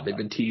to God, they've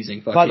been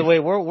teasing. By the way,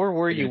 where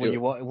were you when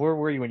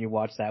you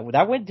watched that?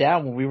 That went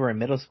down when we were in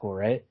middle school,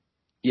 right?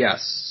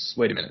 Yes.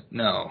 Wait a minute.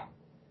 No.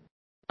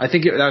 I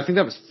think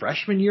that was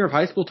freshman year of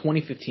high school,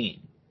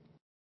 2015.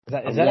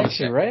 Is that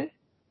actually right?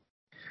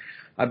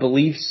 I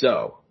believe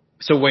so.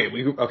 So wait,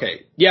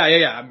 okay. Yeah.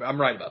 I'm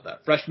right about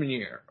that. Freshman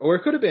year. Or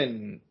it could have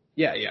been,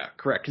 yeah,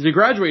 correct. Because we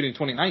graduated in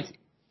 2019.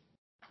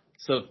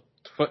 So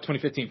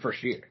 2015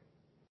 first year.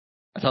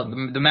 I thought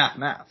the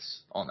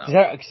maths on that.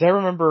 Because I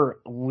remember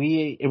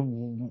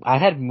I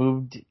had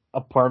moved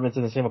apartments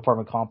in the same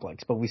apartment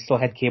complex, but we still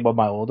had cable in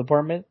my old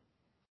apartment.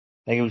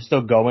 Like it was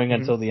still going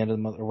until the end of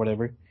the month or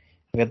whatever.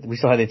 We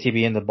still had the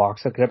TV in the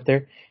box hooked up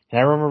there. And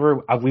I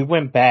remember we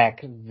went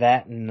back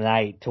that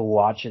night to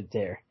watch it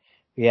there.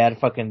 We had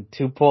fucking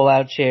 2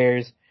 pull-out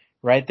chairs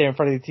right there in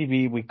front of the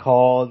TV. We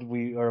called,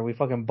 we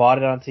fucking bought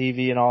it on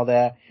TV and all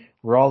that.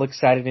 We're all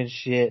excited and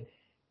shit.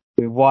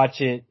 We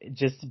watch it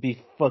just to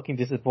be fucking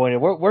disappointed.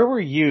 Where were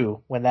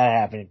you when that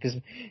happened? Because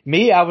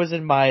me,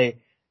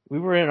 we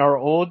were in our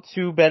old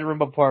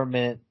 2-bedroom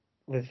apartment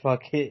with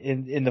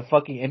fucking, in the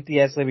fucking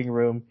empty-ass living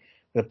room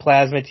with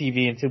plasma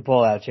TV and 2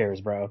 pull-out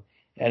chairs, bro.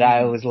 And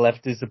I was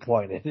left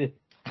disappointed.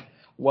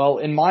 Well,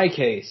 in my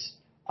case,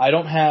 I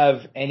don't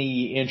have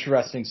any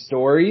interesting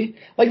story.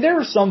 Like, there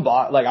were some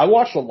I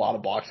watched a lot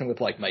of boxing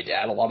with, like, my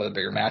dad, a lot of the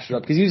bigger matches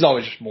up, because he's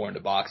always just more into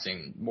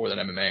boxing more than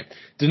MMA.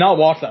 Did not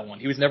watch that one.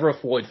 He was never a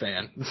Floyd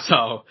fan,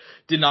 so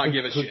did not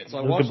give a shit. So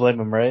I watched. Who could blame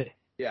him, right?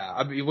 Yeah,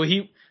 I mean, well,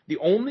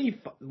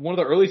 one of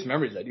the earliest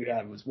memories I do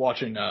have was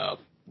watching,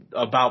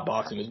 about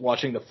boxing, was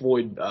watching the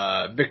Floyd,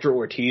 Victor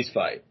Ortiz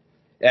fight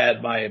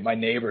at my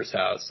neighbor's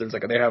house. There's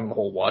like, they're having a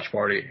whole watch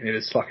party, and it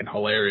is fucking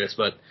hilarious,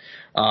 but,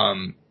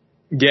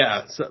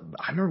 yeah, so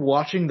I remember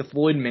watching the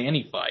Floyd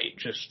Manny fight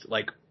just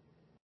like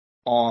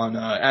on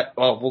at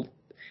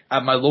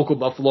my local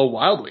Buffalo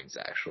Wild Wings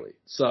actually.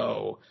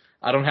 So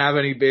I don't have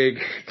any big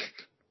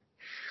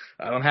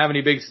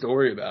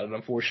story about it,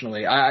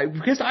 unfortunately.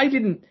 Because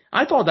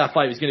I thought that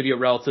fight was going to be a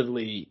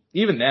relatively,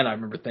 even then I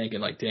remember thinking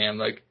like, damn,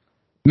 like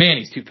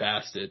Manny's too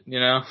past it, you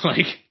know,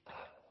 like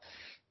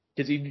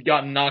because he'd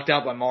gotten knocked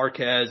out by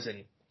Marquez,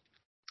 and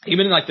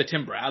even in like the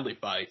Tim Bradley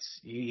fights,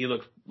 he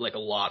looked like a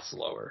lot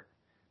slower.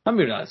 I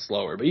mean, not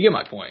slower, but you get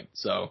my point.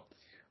 So,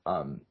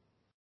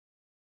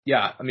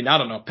 yeah, I mean, I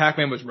don't know.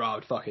 Pac-Man was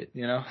robbed. Fuck it,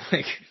 you know?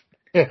 Like,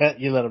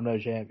 you let him know,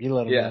 champ. You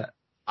let him know.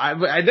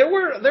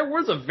 There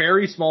was a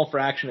very small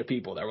fraction of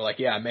people that were like,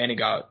 yeah, Manny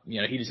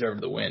he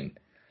deserved the win.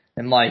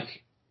 And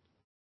like,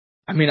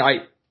 I mean, I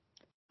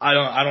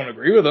don't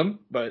agree with them,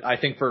 but I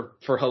think for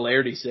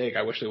hilarity's sake,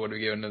 I wish they would have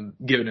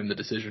given him the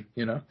decision,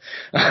 you know?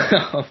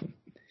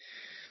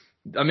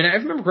 I mean, if I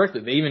remember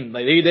correctly,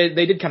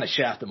 they did kind of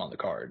shaft him on the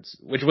cards,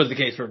 which was the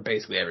case for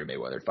basically every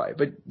Mayweather fight,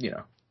 but you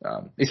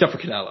know, except for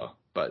Canelo.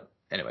 But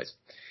anyways,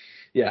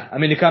 yeah. I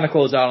mean, to kind of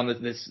close out on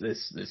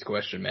this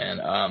question, man.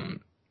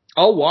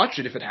 I'll watch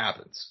it if it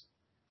happens.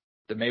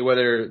 The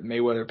Mayweather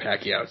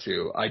Pacquiao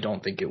 2. I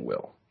don't think it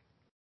will.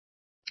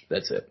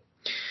 That's it.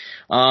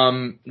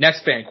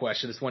 Next fan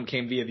question. This one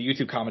came via the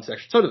YouTube comment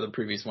section. So did the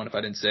previous one, if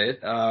I didn't say it.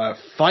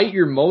 Fight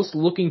you're most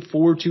looking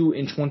forward to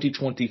in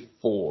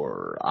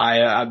 2024.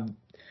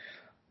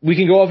 We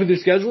can go off of the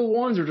scheduled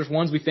ones or just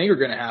ones we think are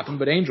going to happen.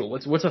 But Angel,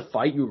 what's a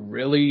fight you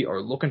really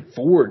are looking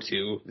forward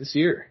to this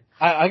year?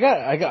 I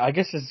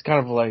guess it's kind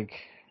of like,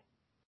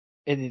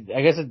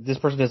 I guess this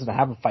person doesn't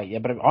have a fight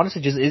yet, but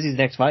honestly, just Izzy's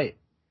next fight.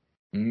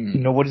 You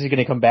know, what is he going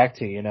to come back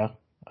to? You know,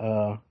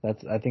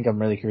 I think I'm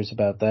really curious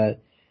about that.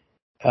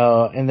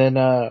 And then,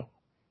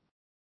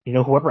 you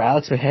know, whoever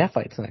Alex Mejia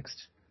fights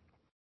next.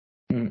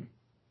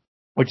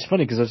 Which is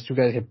funny because those two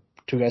guys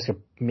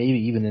could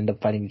maybe even end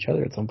up fighting each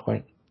other at some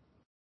point.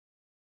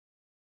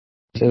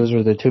 So those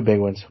were the 2 big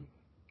ones.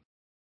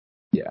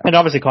 Yeah. And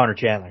obviously Connor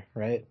Chandler,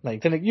 right?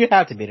 Like, you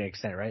have to be to an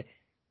extent, right?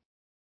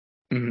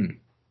 Mm-hmm.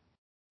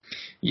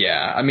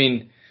 Yeah, I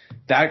mean,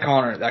 that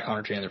Connor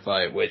Chandler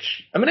fight,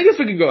 which, I mean, I guess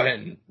we could go ahead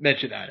and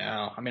mention that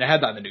now. I mean, I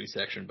had that in the news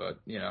section, but,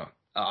 you know.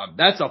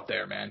 That's up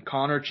there, man.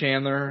 Connor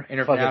Chandler,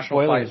 international fucking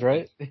spoilers,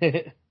 fight.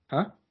 Right?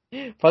 Huh?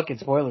 Fucking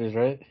spoilers,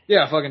 right?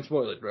 Yeah, fucking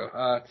spoilers,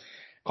 bro.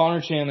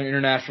 Connor Chandler,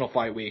 International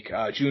Fight Week,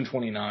 June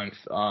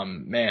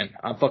 29th. Man,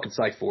 I'm fucking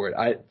psyched for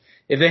it.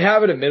 If they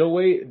have it at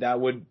middleweight, that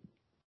would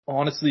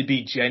honestly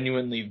be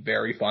genuinely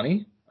very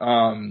funny.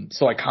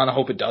 So I kind of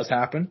hope it does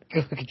happen.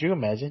 Could you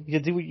imagine? You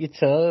do what you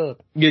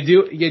told. You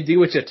do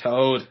what you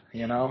told,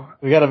 you know?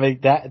 We gotta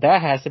make that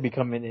has to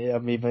become an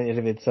even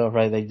in itself,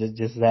 right? Like,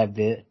 just that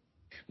bit.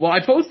 Well,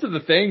 I posted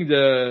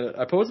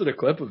I posted a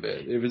clip of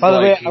it. It was By the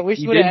like, way, I wish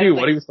he we did had do like,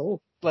 what he was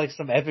told. Like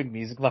some epic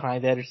music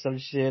behind that or some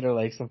shit, or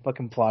like some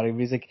fucking plotting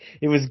music.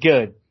 It was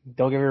good.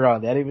 Don't get me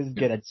wrong. That it was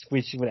good. I just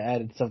wish you would have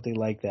added something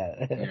like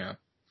that. Yeah.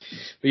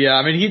 But yeah,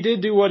 I mean, he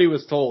did do what he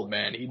was told,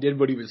 man. He did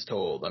what he was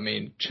told. I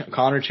mean,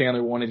 Connor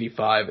Chandler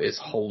 185 is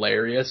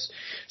hilarious.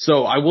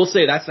 So I will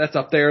say that's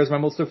up there as my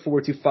most look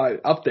forward to fight.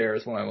 Up there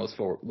is one of my most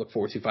look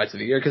forward to fights of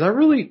the year. Because I'm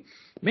really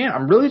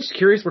just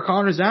curious where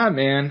Connor's at,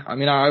 man. I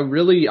mean,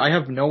 I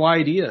have no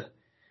idea.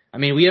 I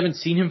mean, we haven't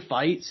seen him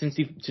fight since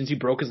he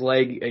broke his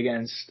leg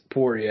against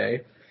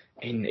Poirier,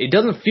 and it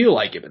doesn't feel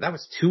like it. But that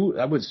was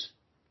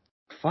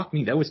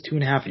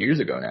 2.5 years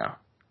ago now.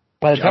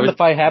 By the time the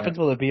fight happens,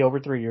 will it be over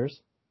 3 years?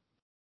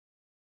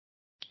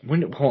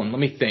 Hold on, let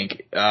me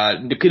think.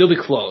 It'll be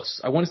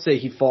close. I want to say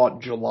he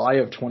fought July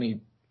of 20.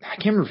 I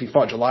can't remember if he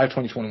fought July of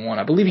 2021.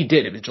 I believe he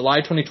did. It was July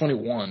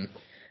 2021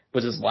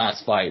 was his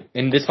last fight,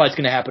 and this fight's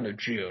going to happen in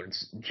June.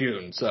 It's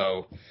June,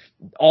 so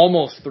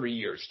almost 3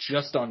 years,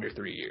 just under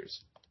 3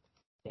 years.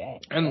 Yeah,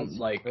 and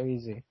like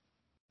crazy.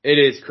 It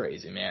is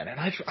crazy, man. And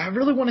I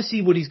really want to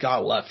see what he's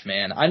got left,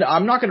 man.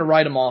 I'm not going to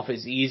write him off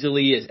as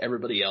easily as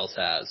everybody else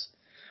has.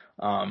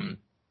 Because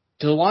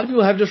a lot of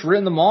people have just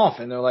written them off,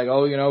 and they're like,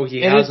 oh, you know,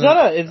 he hasn't.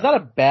 It's not a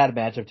bad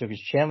matchup too,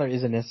 because Chandler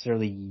isn't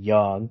necessarily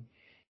young,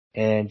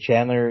 and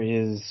Chandler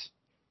is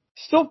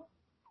still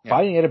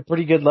fighting at a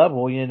pretty good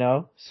level, you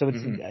know. So it's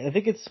I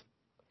think it's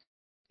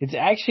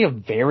actually a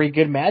very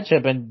good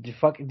matchup. And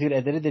dude,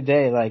 at the end of the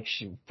day, like,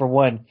 for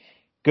one,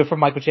 good for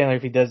Michael Chandler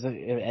if he does.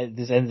 If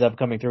this ends up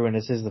coming through, and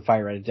this is the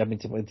fight, right? I mean,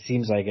 it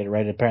seems like it,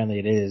 right? Apparently,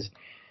 it is.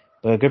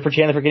 But good for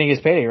Chandler for getting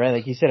his payday, right?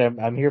 Like he said,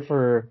 I'm here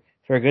for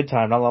a good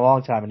time, not a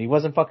long time, and he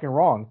wasn't fucking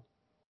wrong.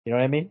 You know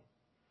what I mean?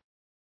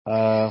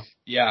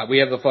 Yeah, we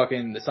have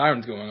the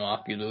sirens going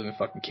off because we live in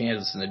fucking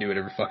Kansas and they do it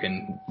every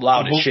fucking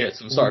loud as shit.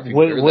 So I'm sorry if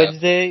people hear that.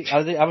 Wednesday,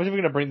 I was even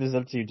gonna bring this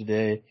up to you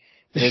today.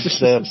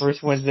 It's the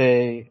first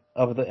Wednesday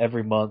of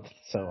every month,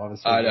 so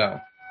obviously. I know.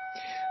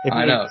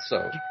 I know.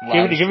 So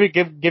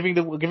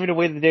giving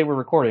away the day we're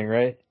recording,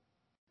 right?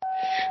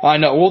 I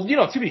know. Well, you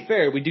know, to be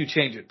fair, we do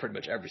change it pretty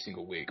much every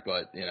single week,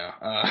 but you know,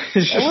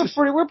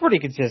 we're pretty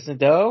consistent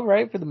though,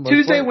 right? For the most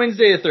Tuesday, part.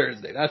 Wednesday, or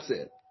Thursday. That's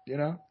it. You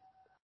know.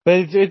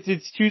 But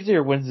it's Tuesday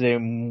or Wednesday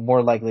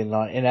more likely than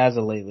not, and as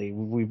of lately,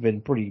 we've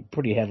been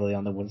pretty heavily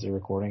on the Wednesday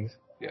recordings.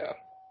 Yeah.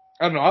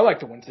 I don't know. I like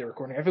the Wednesday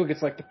recording. I feel like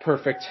it's like the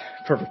perfect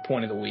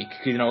point of the week.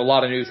 You know, a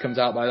lot of news comes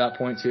out by that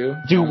point too.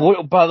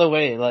 Dude, by the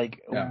way,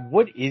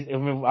 what is? I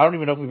mean, I don't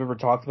even know if we've ever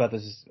talked about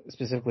this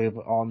specifically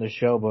on the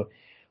show, but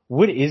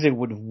what is it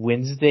with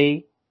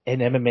Wednesday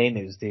and MMA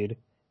news, dude?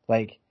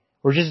 Like,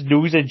 or just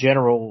news in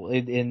general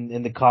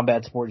in the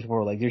combat sports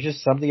world. Like, there's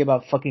just something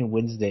about fucking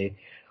Wednesday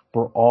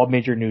where all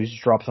major news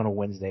drops on a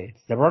Wednesday.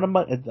 It's never on a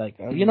Monday. It's like,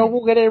 you know,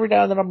 we'll get it every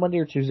now and then on Monday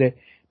or Tuesday.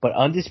 But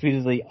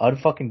undisputedly,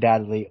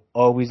 unfucking-doubtedly,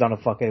 always on a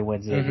fucking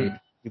Wednesday, dude.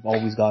 We've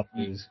always got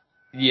news.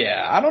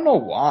 Yeah, I don't know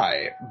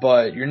why,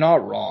 but you're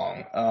not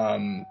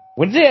wrong.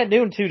 Wednesday at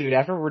noon, too, dude,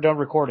 after we're done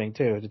recording,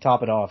 too, to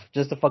top it off,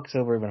 just to fuck us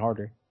over even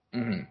harder.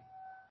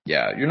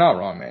 Yeah, you're not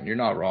wrong, man. You're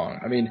not wrong.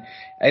 I mean,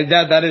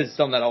 that is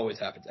something that always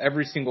happens.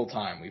 Every single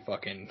time we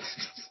fucking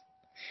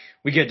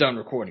we get done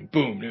recording,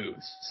 boom,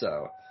 news.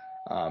 So,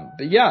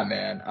 but yeah,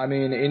 man. I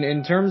mean,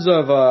 in terms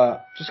of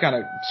just kind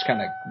of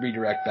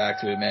redirect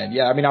back to it, man.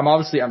 Yeah, I mean,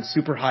 I'm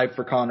super hyped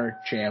for Conor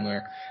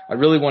Chandler. I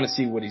really want to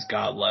see what he's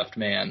got left,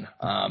 man.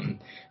 And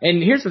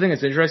here's the thing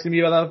that's interesting to me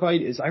about that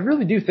fight is I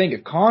really do think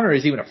if Conor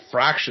is even a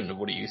fraction of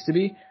what he used to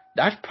be,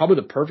 that's probably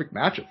the perfect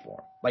matchup for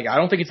him. Like, I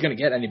don't think it's going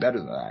to get any better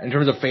than that. In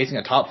terms of facing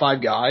a top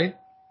 5 guy,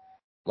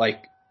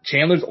 like,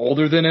 Chandler's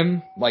older than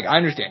him. Like, I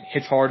understand.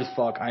 Hits hard as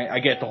fuck. I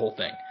get the whole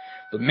thing.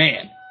 But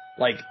man,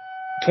 like,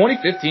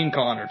 2015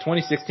 Conor,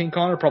 2016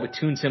 Conor probably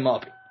tunes him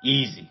up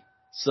easy.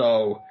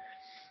 So,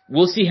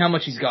 we'll see how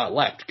much he's got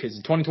left. Because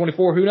in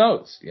 2024, who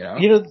knows, you know?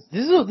 You know,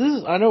 this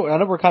is, I know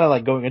we're kind of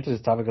like going into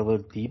this topic a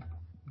little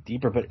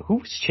deeper, but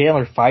who's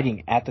Chandler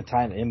fighting at the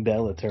time in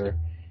Bellator?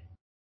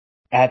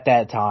 At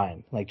that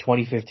time, like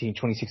 2015,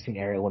 2016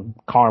 area when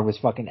Conor was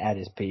fucking at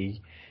his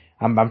peak.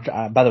 By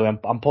the way,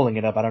 I'm pulling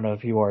it up. I don't know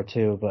if you are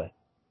too, but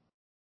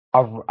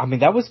I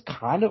mean, that was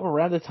kind of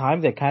around the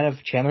time that kind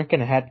of Chandler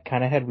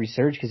had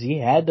resurged because he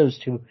had those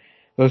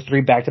 3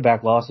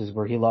 back-to-back losses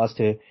where he lost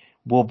to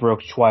Will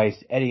Brooks twice,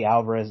 Eddie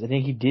Alvarez. I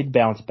think he did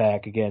bounce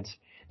back against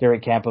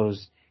Derek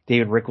Campos,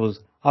 David Rickles.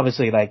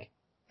 Obviously, like,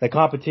 the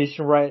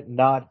competition, right?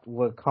 Not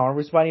what Conor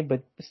was fighting,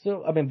 but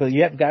still, I mean, but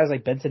you have guys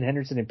like Benson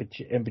Henderson and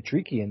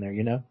Patricky in there,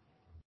 you know?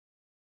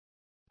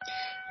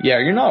 Yeah,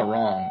 you're not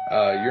wrong.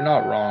 You're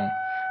not wrong.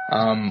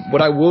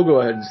 What I will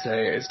go ahead and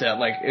say is that,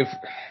 like,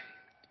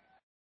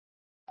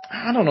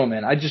 I don't know,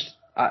 man.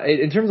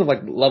 In terms of,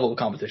 like, level of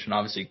competition,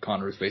 obviously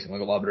Conor is facing, like,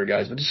 a lot better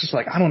guys, but it's just,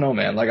 like, I don't know,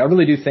 man. Like, I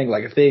really do think,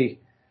 like, if they,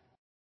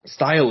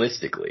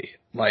 stylistically,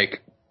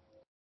 like,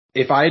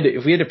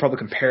 if we had to probably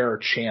compare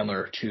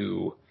Chandler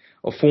to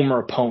a former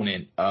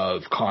opponent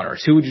of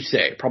Conor's, who would you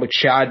say? Probably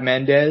Chad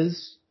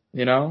Mendes,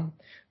 you know?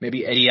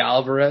 Maybe Eddie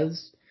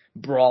Alvarez.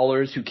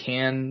 Brawlers who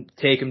can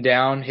take him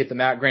down, hit the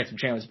mat. Granted,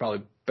 Chandler's probably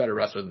a better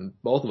wrestler than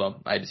both of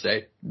them, I'd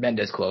say.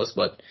 Mendes close,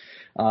 but,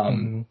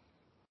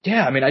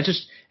 yeah, I mean,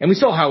 and we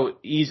saw how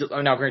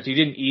now granted, he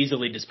didn't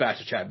easily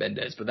dispatch Chad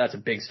Mendes, but that's a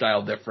big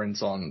style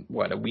difference on,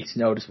 2 weeks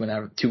notice when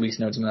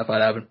that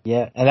fight happened.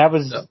 Yeah, and that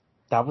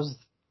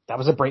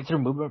was a breakthrough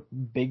movement.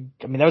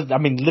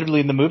 Literally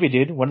in the movie,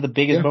 dude. One of the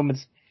biggest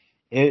moments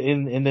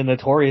in the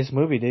Notorious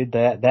movie, dude.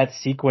 That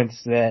sequence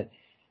that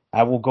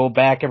I will go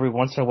back every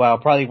once in a while,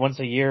 probably once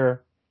a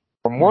year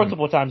or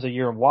multiple times a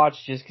year and watch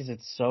just because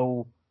it's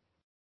so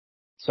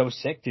so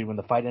sick, dude. When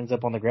the fight ends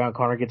up on the ground,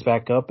 Conor gets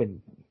back up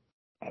and,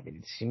 I mean,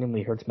 it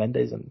seemingly hurts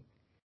Mendes and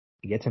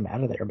he gets him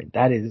out of there. I mean,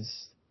 that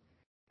is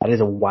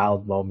a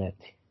wild moment.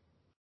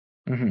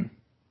 Mm-hmm.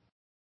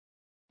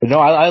 But no,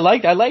 I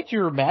liked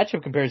your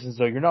matchup comparisons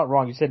though. You're not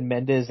wrong. You said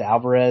Mendes,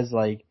 Alvarez,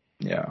 like.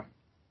 Yeah.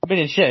 I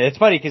mean, shit. It's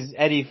funny because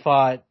Eddie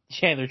fought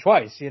Chandler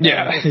twice. You know?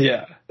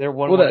 Yeah. They're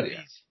one of these.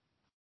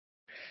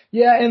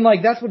 Yeah, and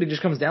like that's what it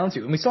just comes down to.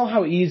 And we saw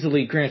how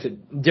easily,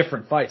 granted,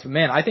 different fights. But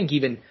man, I think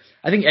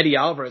Eddie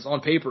Alvarez on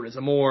paper is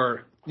a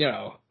more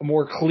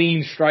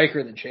clean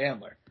striker than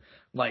Chandler.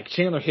 Like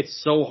Chandler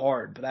hits so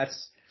hard, but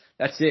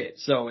that's it.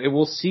 So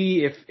we'll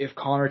see if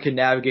Conor can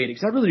navigate it.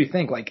 Because I really do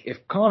think like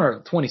if Conor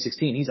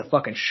 2016, he's a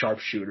fucking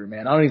sharpshooter,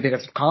 man. I don't even think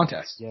that's a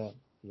contest. Yeah.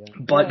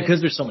 But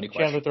because there's so many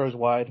questions. Chandler throws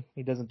wide.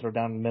 He doesn't throw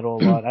down the middle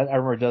a lot. I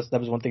remember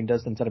that was one thing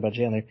Dustin said about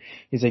Chandler.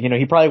 He's like,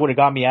 he probably would have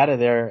got me out of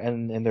there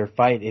and in their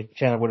fight if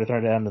Chandler would have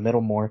thrown it down the middle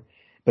more.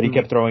 But he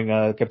kept throwing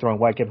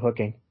wide, kept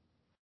hooking.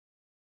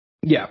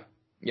 Yeah,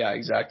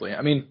 exactly.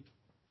 I mean,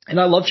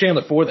 and I love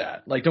Chandler for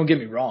that. Like, don't get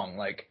me wrong.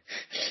 Like,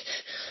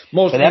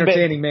 most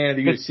entertaining man of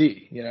the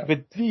UFC,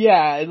 But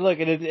yeah, look,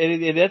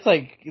 and that's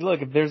like,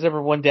 look, if there's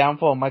ever one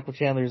downfall, Michael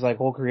Chandler's like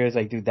whole career is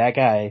like, dude, that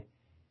guy.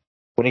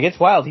 When it gets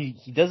wild, he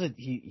does it.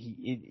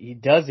 He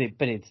does it,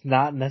 but it's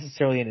not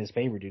necessarily in his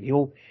favor, dude.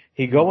 He'll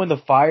go in the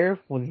fire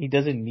when he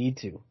doesn't need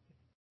to.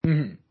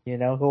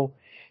 Mm-hmm.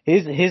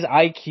 His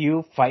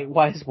IQ fight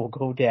wise will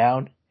go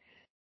down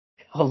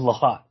a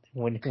lot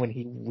when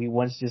he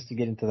wants just to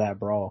get into that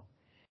brawl.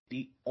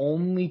 The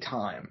only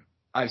time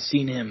I've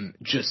seen him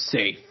just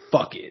say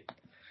fuck it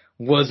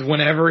was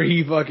whenever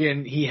he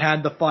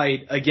had the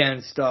fight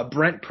against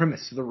Brent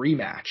Primus, the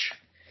rematch.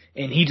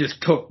 And he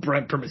just took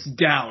Brent Primus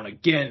down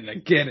again and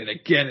again and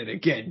again and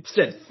again.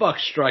 Said, fuck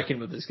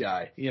striking with this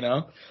guy,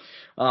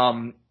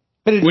 But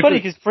it's funny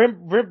because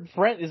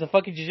Brent is a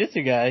fucking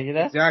jiu-jitsu guy,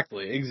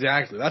 Exactly.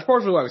 That's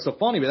partially why it was so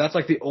funny, but that's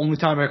like the only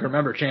time I can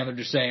remember Chandler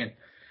just saying,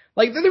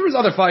 like, there was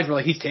other fights where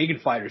like he's taking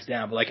fighters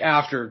down, but like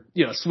after,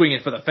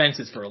 swinging for the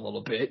fences for a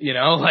little bit,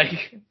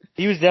 like.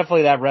 He was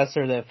definitely that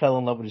wrestler that fell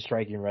in love with his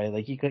striking, right?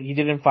 Like he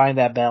didn't find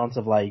that balance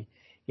of like,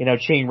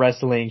 chain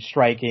wrestling,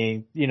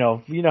 striking,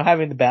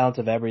 having the balance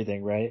of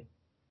everything, right?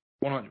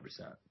 100%,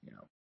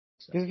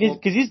 Because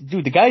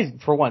the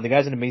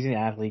guy's an amazing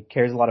athlete,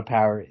 carries a lot of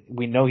power.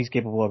 We know he's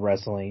capable of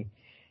wrestling,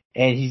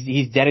 and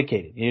he's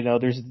dedicated.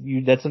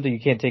 That's something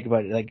you can't take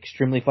about it, like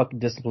extremely fucking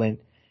disciplined.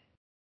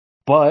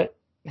 But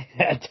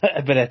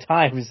at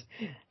times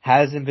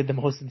hasn't been the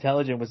most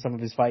intelligent with some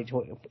of his fight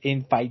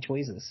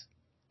choices.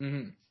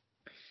 Mm-hmm.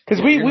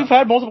 Because we've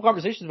had multiple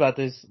conversations about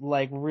this,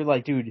 like where we're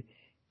like, dude.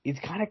 It's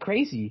kind of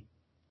crazy.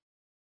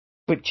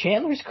 But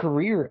Chandler's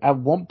career at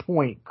one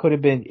point could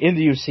have been in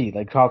the UFC,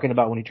 like talking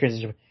about when he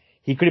transitioned.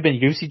 He could have been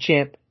UFC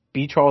champ,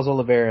 beat Charles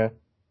Oliveira,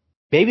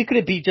 maybe could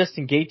have beat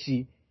Justin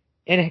Gaethje,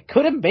 and it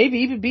could have maybe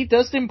even beat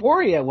Dustin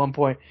Poirier at one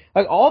point.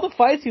 Like all the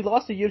fights he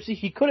lost to UFC,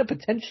 he could have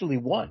potentially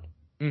won.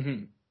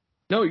 Mm-hmm.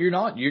 No, you're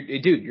not.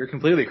 You're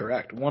completely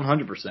correct.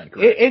 100%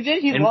 correct. And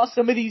then he lost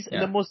some of these in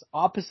the most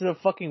opposite of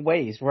fucking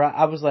ways, where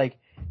I was like,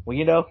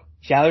 well,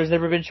 Chandler's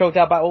never been choked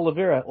out by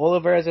Oliveira.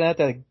 Oliveira's gonna have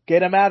to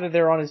get him out of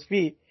there on his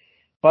feet.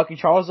 Fucking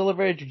Charles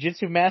Oliveira,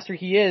 jiu-jitsu master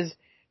he is.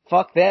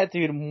 Fuck that,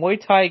 dude. Muay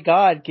Thai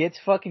God gets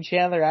fucking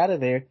Chandler out of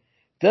there.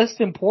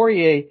 Dustin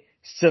Poirier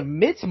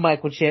submits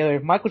Michael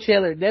Chandler. Michael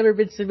Chandler had never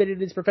been submitted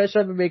in his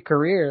professional MMA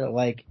career.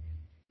 Like,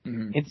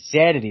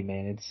 insanity,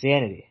 man.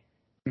 Insanity.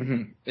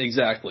 Mm-hmm.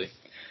 Exactly.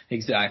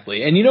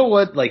 And you know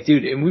what? Like,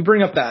 dude, and we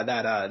bring up that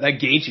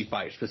Gaethje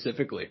fight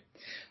specifically.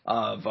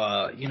 Oh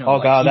god,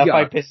 that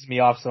fight pisses me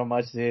off so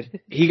much, dude.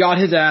 He got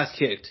his ass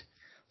kicked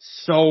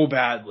so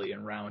badly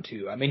in round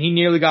 2. I mean, he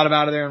nearly got him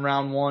out of there in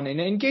round 1,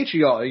 and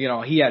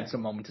Gaethje, he had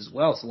some moments as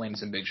well, so landing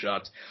some big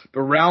shots.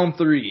 But round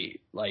 3,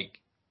 like,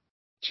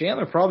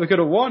 Chandler probably could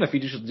have won if he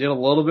just did a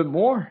little bit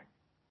more.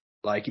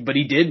 Like, but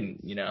he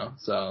didn't,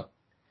 so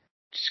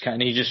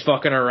he's just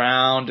fucking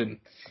around, and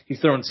he's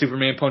throwing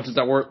Superman punches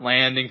that weren't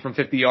landing from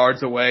 50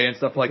 yards away and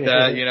stuff like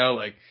that,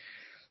 like.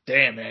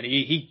 Damn, man,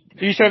 you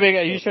try to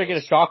get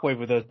a shockwave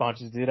with those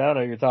punches, dude. I don't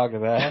know what you're talking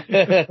about.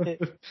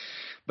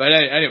 But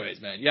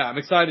anyways, man, yeah, I'm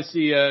excited to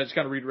see, just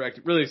kind of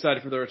redirect, really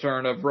excited for the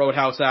return of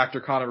Roadhouse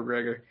actor Conor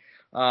McGregor.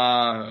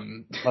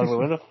 By the way,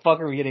 when the fuck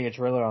are we getting a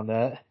trailer on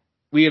that?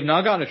 We have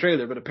not gotten a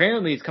trailer, but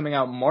apparently it's coming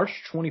out March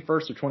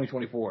 21st of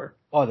 2024.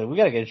 Oh, dude, we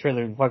gotta get a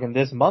trailer fucking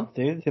this month,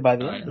 dude, by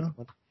the end of this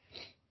month.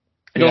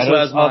 It also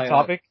has off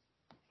topic.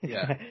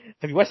 Yeah.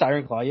 Have you watched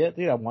Iron Claw yet,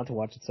 dude? I want to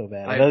watch it so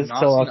bad. That is so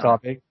off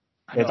topic.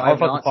 It's our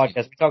fucking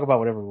podcast. We talk about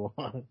whatever we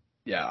want.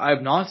 Yeah, I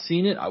have not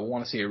seen it. I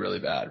want to see it really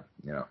bad,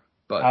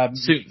 but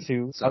soon.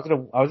 Too. So.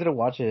 I was gonna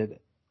watch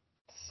it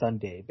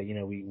Sunday, but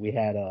we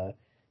had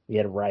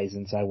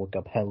Ryzen, so I woke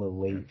up hella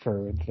late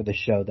for the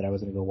show that I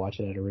was gonna go watch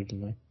it at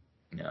originally.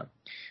 Yeah,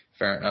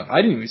 fair enough.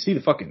 I didn't even see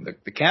the fucking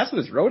the cast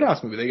of this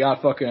Roadhouse movie. They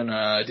got fucking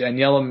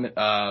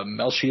Daniela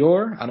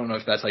Melchior. I don't know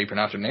if that's how you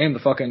pronounce her name.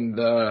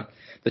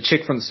 The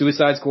chick from the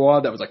Suicide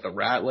Squad that was like the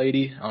rat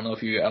lady. I don't know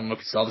if you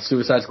saw the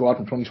Suicide Squad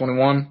from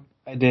 2021.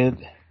 I did.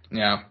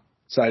 Yeah.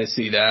 excited to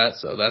see that.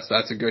 So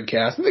that's a good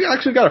cast. I think I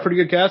actually got a pretty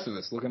good cast of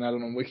this, looking at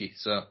it on Wiki.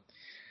 So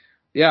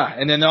yeah,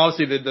 and then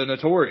obviously the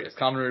notorious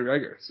Conor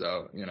McGregor.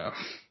 So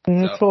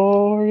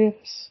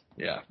Notorious.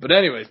 Yeah, but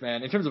anyways,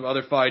 man, in terms of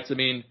other fights, I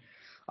mean,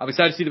 I'm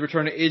excited to see the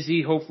return of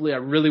Izzy. Hopefully, I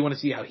really want to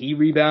see how he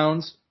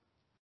rebounds.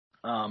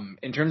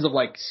 In terms of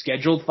like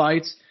scheduled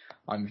fights,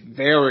 I'm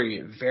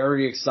very,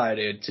 very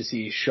excited to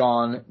see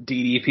Sean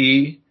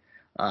DDP,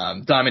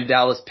 Diamond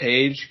Dallas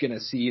Paige. Gonna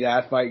see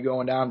that fight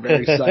going down.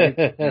 Very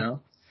excited,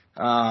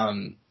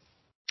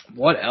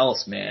 What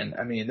else, man?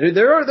 I mean,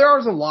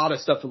 there's a lot of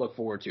stuff to look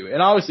forward to,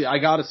 and obviously, I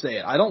gotta say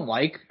it. I don't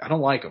like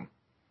him,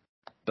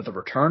 but the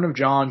return of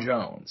John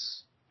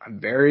Jones. I'm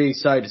very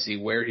excited to see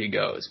where he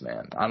goes,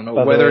 man. I don't know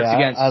whether it's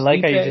against. I like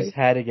Stipe. how you just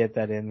had to get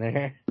that in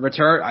there.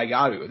 I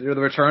got to. The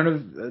return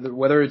of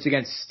whether it's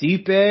against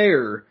Stipe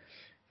or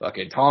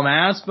fucking Tom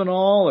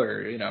Aspinall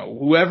or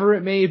whoever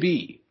it may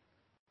be.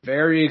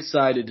 Very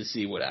excited to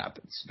see what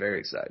happens. Very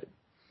excited.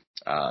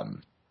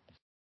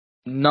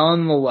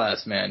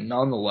 Nonetheless, man.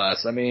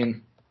 I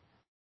mean,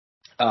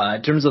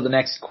 in terms of the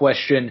next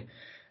question.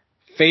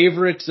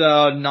 Favorite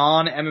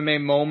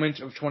non-MMA moment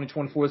of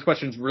 2024? This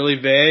question's really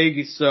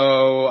vague,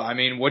 so I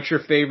mean, what's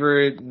your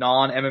favorite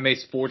non-MMA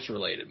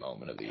sports-related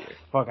moment of the year?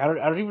 Fuck, I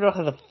don't even know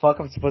how the fuck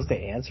I'm supposed to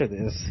answer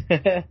this.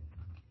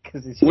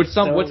 What's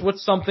something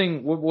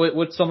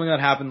that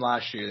happened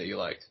last year that you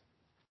liked?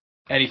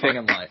 Anything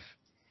in life?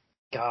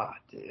 God,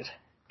 dude,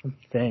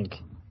 think.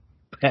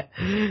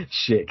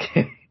 Shit.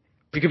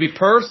 It could be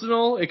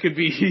personal. It could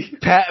be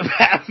Pat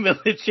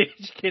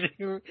Miletich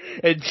getting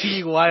a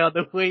DUI on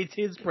the way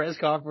to his press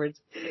conference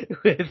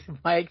with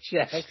Mike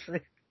Jackson.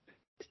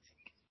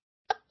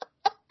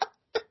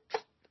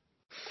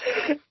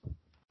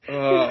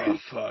 Oh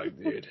fuck,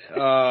 dude.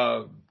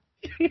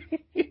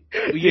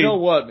 You know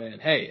what, man?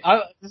 Hey,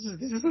 this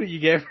is what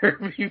you get for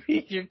me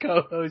being your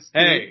co-host.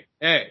 Dude.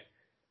 Hey,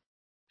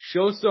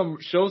 show some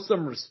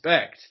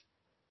respect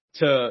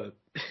to.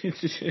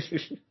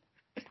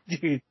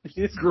 Dude,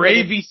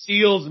 Gravy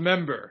Seals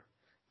member,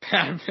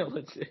 Pat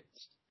Miletich.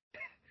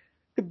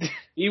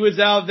 He was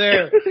out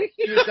there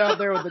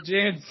with the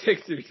Jan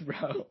Sixers,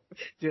 bro.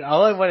 Dude,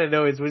 all I want to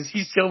know is, was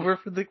he sober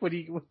for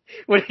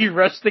when he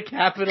rushed the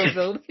Capitol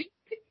building?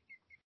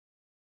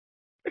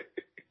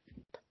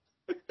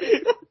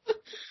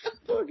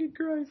 Fucking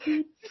Christ,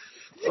 dude.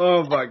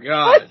 Oh my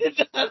God. I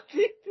did not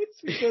think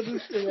this would go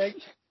this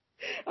direction.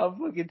 I'm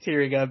fucking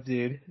tearing up,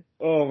 dude.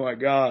 Oh my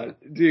God.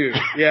 Dude,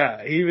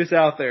 yeah, he was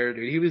out there,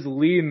 dude. He was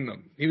leading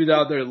them. He was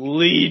out there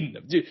leading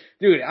them.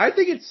 Dude, I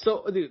think it's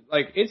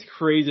it's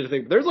crazy to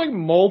think. There's like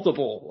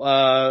multiple,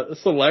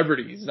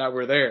 celebrities that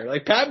were there.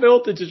 Like, Pat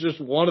Miletich is just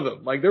one of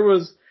them. Like, there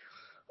was,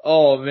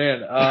 oh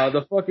man,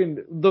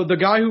 the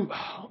guy who,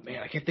 oh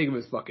man, I can't think of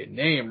his fucking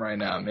name right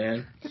now,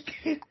 man.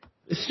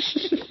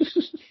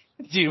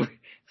 Dude,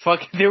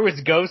 fucking, there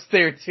was Ghost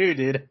there too,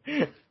 dude.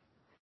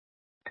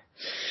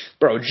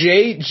 Bro,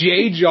 Jay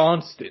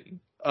Johnston,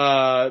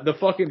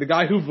 the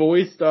guy who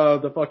voiced,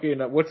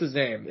 what's his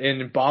name,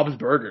 in Bob's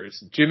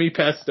Burgers, Jimmy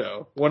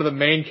Pesto, one of the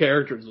main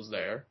characters was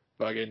there.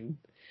 Fucking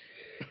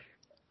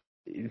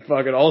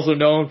also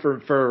known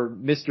for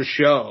Mr.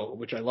 Show,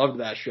 which I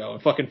loved that show.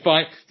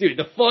 And dude,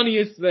 the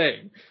funniest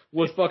thing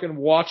was fucking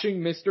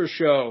watching Mr.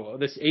 Show,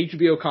 this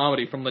HBO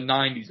comedy from the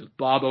 90s with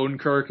Bob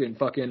Odenkirk and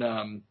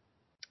fucking,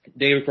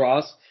 David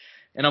Cross.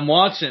 And I'm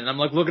watching, and I'm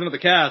like looking at the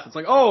cast. It's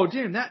like, oh,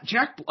 damn,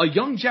 a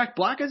young Jack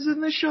Black is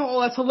in this show. Oh,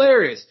 that's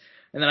hilarious.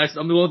 And then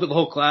I'm looking at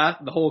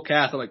the whole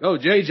cast. I'm like, oh,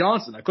 Jay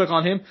Johnson. I click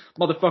on him.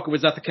 Motherfucker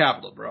was at the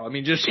Capitol, bro. I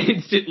mean, just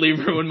instantly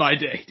ruined my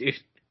day, dude.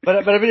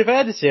 But I mean, if I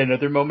had to say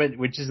another moment,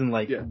 which isn't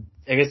I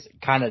guess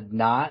kind of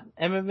not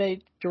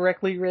MMA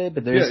directly related,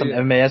 but there's some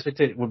MMA aspect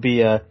to it, would be,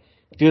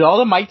 dude, all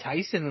the Mike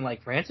Tyson and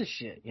like Francis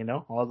shit,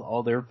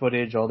 all their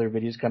footage, all their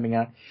videos coming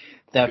out.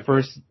 That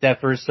first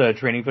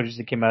training footage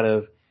that came out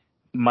of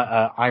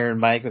Iron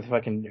Mike with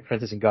fucking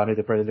Francis Ngannou,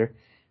 the Predator.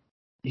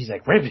 He's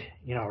like, rip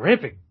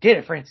it, get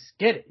it, Francis,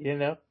 get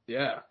it,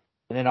 Yeah.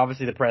 And then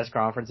obviously the press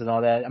conference and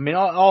all that. I mean,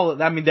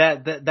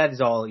 that is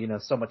all,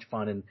 so much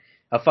fun and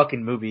a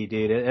fucking movie,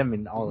 dude. I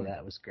mean, all of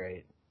that was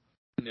great.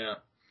 Yeah.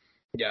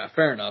 Yeah,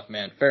 fair enough,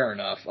 man. Fair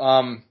enough.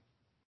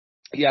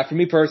 Yeah, for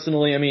me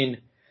personally, I mean,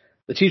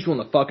 the Chiefs won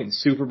the fucking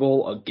Super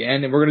Bowl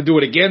again, and we're gonna do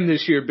it again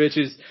this year,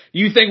 bitches.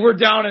 You think we're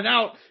down and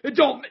out?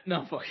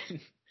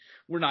 Fucking.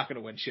 We're not going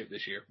to win shit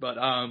this year, but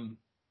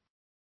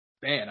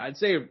man, I'd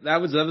say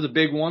that was a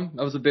big one.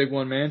 That was a big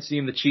one, man.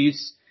 Seeing the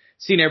Chiefs,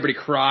 seeing everybody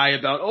cry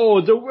about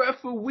the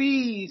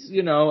referees,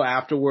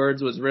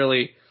 afterwards was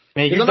really.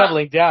 Man, you're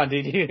doubling down,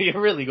 dude. You're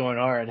really going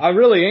hard. I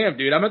really am,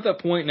 dude. I'm at that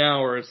point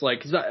now where it's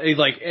like,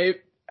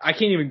 I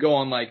can't even go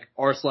on like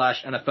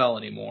r/NFL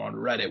anymore on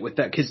Reddit with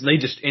that because they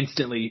just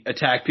instantly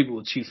attack people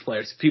with Chiefs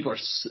players. People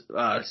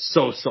are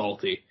so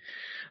salty.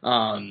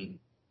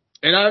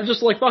 And I'm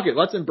just like, fuck it,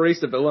 let's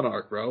embrace the villain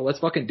arc, bro. Let's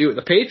fucking do it.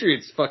 The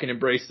Patriots fucking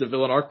embraced the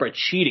villain arc by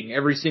cheating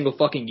every single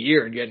fucking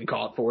year and getting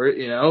caught for it,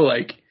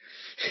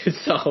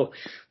 so,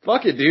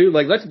 fuck it, dude.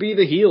 Like, let's be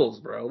the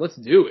heels, bro. Let's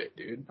do it,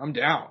 dude. I'm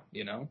down,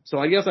 So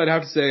I guess I'd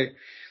have to say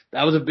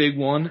That was a big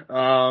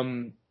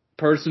one.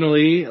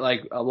 Personally,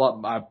 like a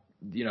lot,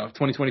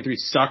 2023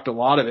 sucked a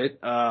lot of it.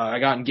 I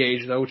got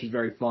engaged though, which was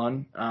very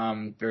fun.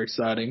 Very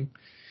exciting.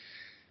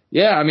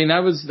 Yeah, I mean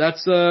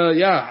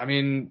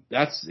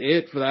that's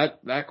it for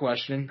that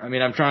question. I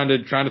mean, I'm trying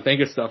to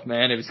think of stuff,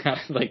 man. It was kind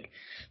of like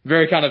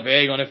very kind of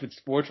vague on if it's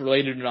sports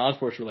related or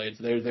non-sports related.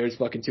 So there's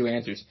fucking two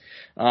answers.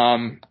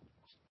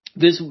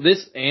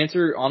 This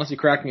answer honestly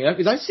cracked me up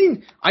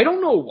because I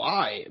don't know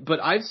why,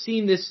 but I've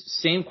seen this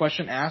same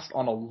question asked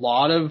on a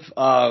lot of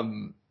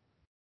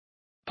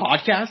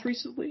podcasts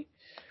recently.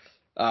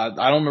 I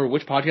don't remember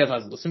which podcast I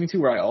was listening to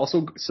where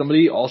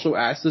somebody also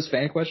asked this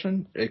fan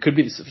question. It could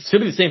be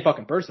the same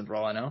fucking person for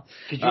all I know.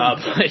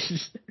 But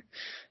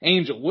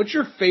Angel, what's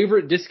your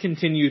favorite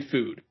discontinued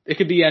food? It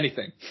could be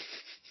anything.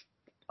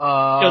 It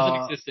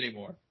doesn't exist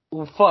anymore.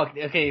 Well, fuck.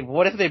 Okay,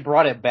 what if they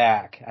brought it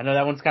back? I know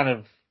that one's kind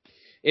of.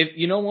 If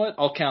you know what,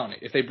 I'll count it.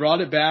 If they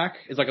brought it back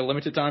as like a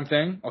limited time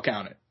thing, I'll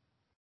count it.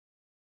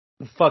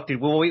 Fuck, dude.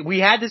 Well, we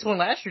had this one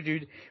last year,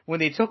 dude, when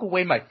they took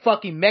away my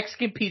fucking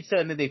Mexican pizza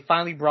and then they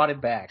finally brought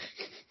it back.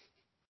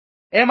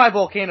 And my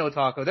volcano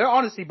taco. They're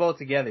honestly both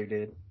together,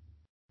 dude.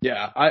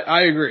 Yeah,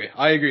 I agree.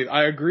 I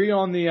agree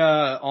on the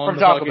From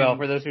Taco Bell,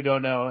 for those who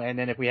don't know, and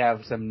then if we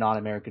have some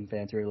non-American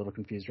fans who are a little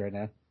confused right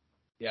now.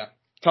 Yeah.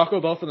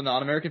 Taco Bell for the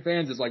non-American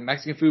fans is like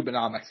Mexican food, but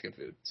not Mexican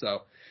food.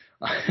 So,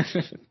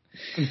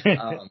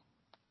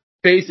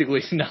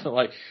 basically nothing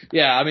like,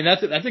 yeah, I mean,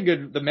 that's a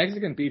good, the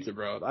Mexican pizza,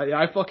 bro.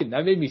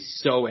 That made me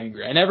so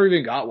angry. I never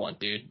even got one,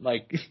 dude.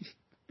 Like,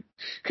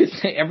 cause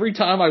every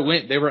time I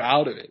went, they were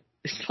out of it.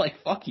 It's like,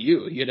 fuck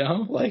you, you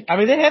know? Like, I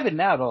mean, they have it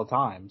now at all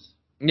times.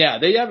 Yeah,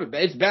 they have it.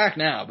 It's back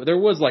now, but there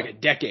was like a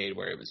decade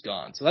where it was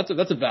gone. So that's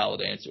a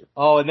valid answer.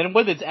 Oh, and then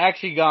when it's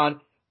actually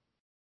gone,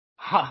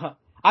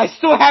 I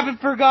still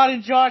haven't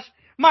forgotten, Josh,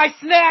 my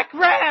snack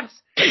wraps!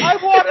 I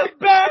want them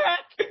back!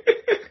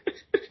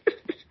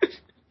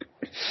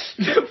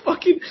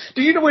 Fucking,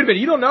 do you know, wait a minute,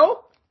 you don't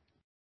know?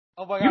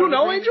 Oh my God. You don't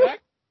know, Angel?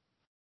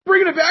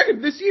 Bringing it back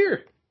this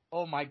year.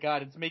 Oh my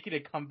God, it's making a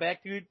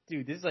comeback, dude.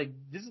 Dude, this is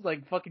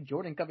like fucking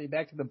Jordan coming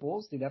back to the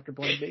Bulls, dude, after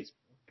playing baseball.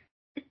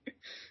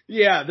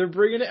 Yeah, they're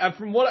bringing it,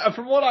 from what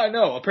I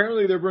know,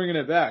 apparently they're bringing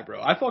it back,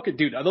 bro.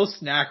 Dude, those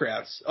snack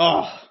wraps,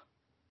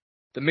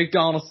 the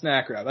McDonald's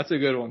snack wrap, that's a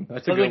good one.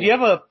 That's a good one. Do you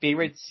have a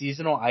favorite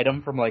seasonal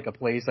item from like a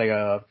place like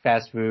a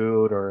fast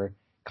food or,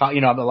 a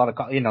lot of,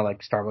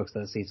 like Starbucks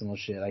does seasonal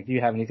shit. Like, do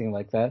you have anything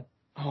like that?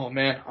 Oh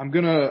man, I'm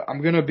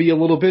gonna be a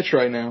little bitch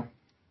right now.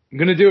 I'm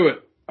gonna do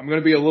it. I'm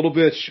gonna be a little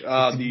bitch.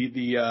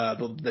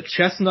 The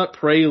chestnut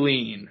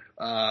praline.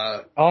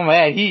 Oh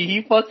man,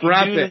 he fucking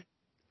wrap it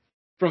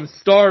from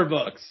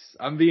Starbucks.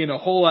 I'm being a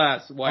whole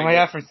ass white. Oh my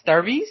God, from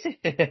Starbucks?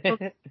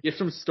 Yeah,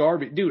 from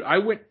Starbucks. Dude, I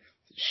went,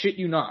 shit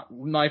you not,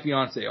 my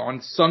fiance,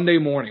 on Sunday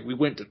morning, we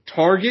went to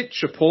Target,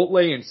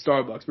 Chipotle, and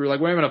Starbucks. We were like,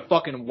 we're having a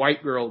fucking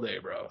white girl day,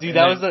 bro. Dude,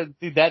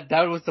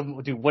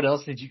 what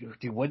else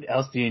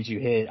didn't you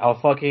hit? A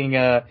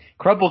fucking,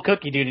 crumble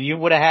cookie, dude, and you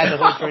would have had the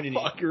whole trinity.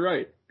 Fuck, you're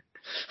right.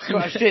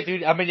 Oh, shit,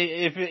 dude. I mean,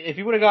 if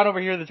you would have gone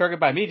over here to the Target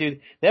by me, dude,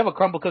 they have a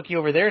crumble cookie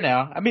over there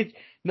now. I mean,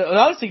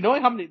 honestly,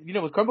 knowing how many,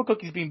 with crumble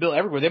cookies being built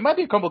everywhere, there might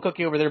be a crumble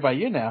cookie over there by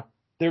you now.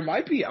 There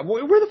might be.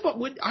 Where the fuck?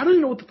 I don't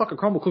even know what the fuck a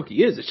crumble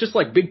cookie is. It's just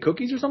like big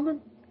cookies or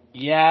something?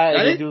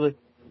 Yeah,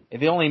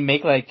 they only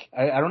make like,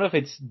 I don't know if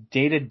it's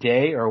day to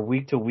day or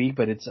week to week,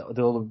 but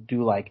they'll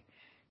do like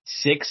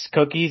 6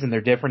 cookies and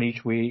they're different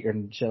each week or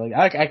shit like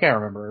that. I can't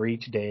remember, or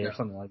each day or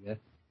something like that.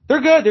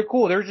 They're good. They're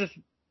cool. They're just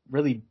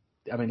really,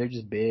 I mean, they're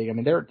just big. I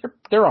mean, they're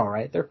all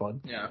right. They're fun.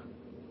 Yeah.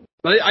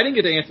 But I didn't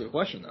get to answer the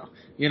question though.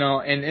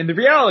 And the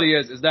reality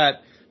is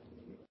that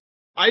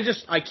I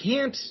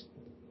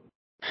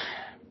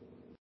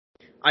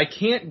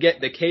can't get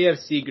the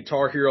KFC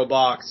Guitar Hero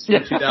box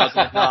from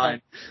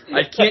 2009.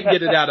 I can't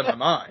get it out of my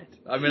mind.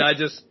 I mean,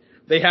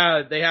 they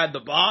had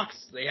the box,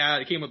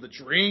 it came with the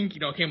drink,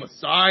 it came with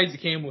sides, it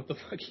came with the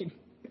fucking.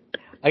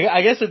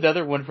 I guess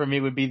another one for me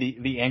would be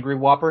the Angry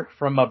Whopper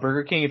from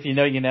Burger King. If you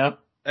know, you know.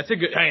 That's a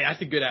good ass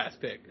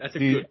pick. That's a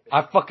good pick.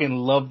 I fucking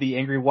love the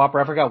Angry Whopper.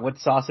 I forgot what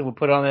sauce it would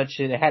put on that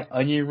shit. It had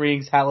onion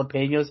rings,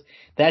 jalapenos.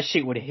 That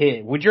shit would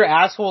hit. Would your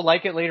asshole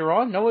like it later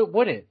on? No, it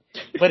wouldn't.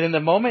 But in the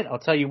moment, I'll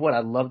tell you what, I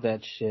love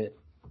that shit.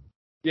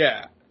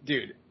 Yeah,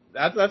 dude.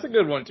 That's a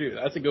good one too.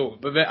 That's a good one.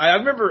 But I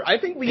remember, I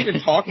think we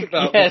even talked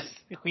about yes,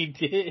 we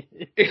did.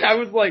 I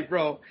was like,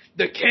 bro,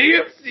 the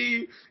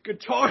KFC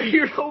Guitar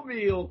Hero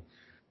meal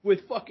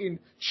with fucking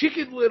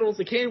chicken littles.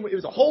 It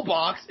was a whole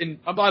box.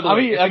 And by the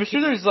way, I'm sure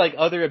there's like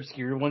other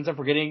obscure ones I'm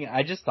forgetting.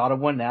 I just thought of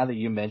one now that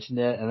you mentioned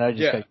it, and I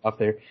just got up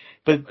there.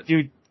 But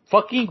dude,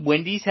 fucking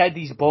Wendy's had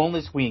these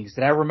boneless wings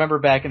that I remember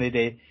back in the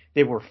day.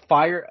 They were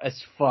fire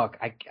as fuck.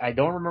 I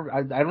don't remember.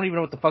 I don't even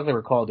know what the fuck they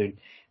were called, dude.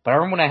 But I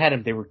remember when I had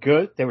them, they were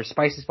good. They were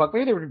spicy as fuck.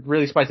 Maybe they were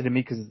really spicy to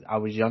me because I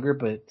was younger,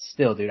 but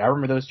still, dude, I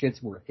remember those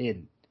shits were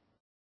hidden.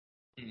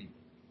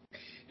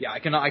 Yeah,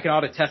 I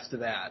cannot attest to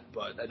that,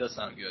 but that does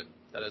sound good.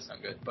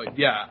 But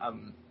yeah,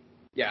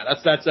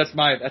 that's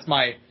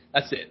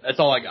it. That's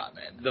all I got,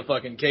 man. The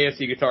fucking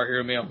KFC Guitar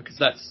Hero meal, because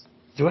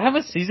Do I have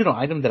a seasonal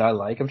item that I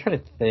like? I'm trying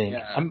to think.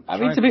 Yeah,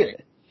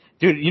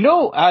 Dude,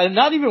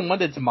 not even one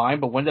that's mine,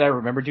 but one that I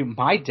remember too.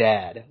 My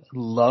dad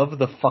loved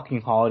the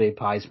fucking holiday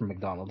pies from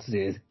McDonald's,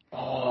 dude.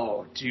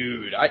 Oh,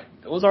 dude,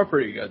 those are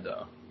pretty good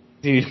though.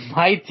 Dude,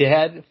 my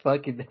dad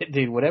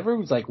whenever it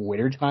was like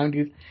wintertime,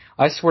 dude,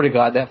 I swear to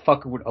God, that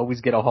fucker would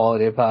always get a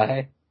holiday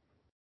pie.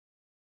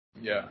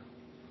 Yeah.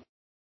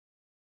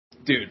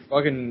 Dude,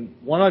 fucking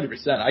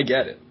 100%. I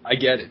get it,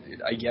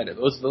 dude. I get it.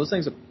 Those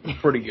things are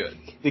pretty good.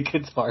 The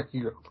Guitar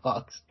Hero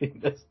box,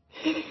 dude.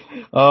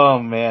 Oh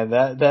man,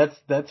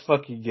 that's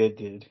fucking good,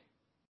 dude.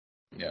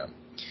 Yeah,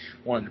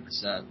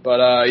 100%.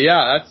 But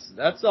yeah,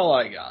 that's all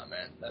I got,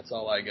 man. That's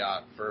all I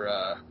got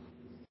for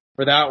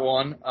that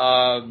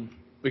one.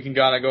 We can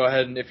kind of go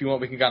ahead and, if you want,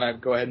 we can kind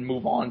of go ahead and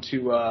move on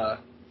to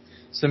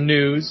some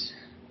news.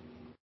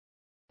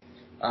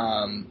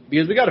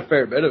 Because we got a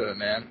fair bit of it,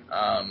 man.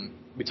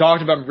 We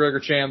talked about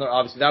McGregor Chandler.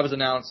 Obviously, that was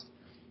announced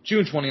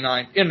June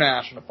 29th,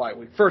 International Fight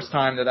Week. First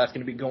time that's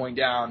going to be going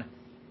down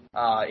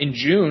in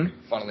June,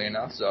 funnily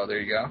enough. So there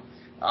you go.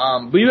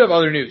 But you have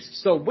other news.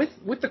 So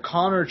with the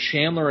Conor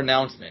Chandler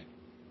announcement,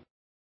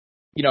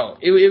 you know,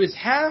 it was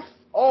half,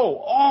 oh,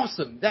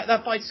 awesome, that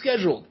fight's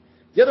scheduled.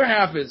 The other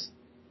half is,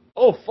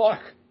 oh,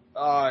 fuck,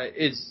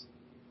 is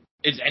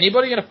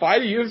anybody going to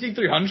fight at UFC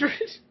 300?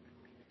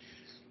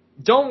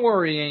 Don't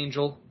worry,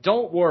 Angel.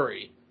 Don't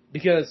worry.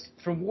 Because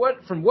from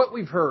what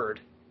we've heard,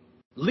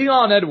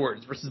 Leon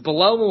Edwards versus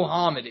Belal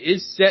Muhammad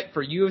is set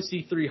for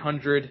UFC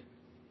 300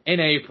 in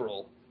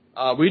April.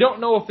 We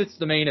don't know if it's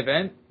the main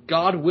event.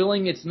 God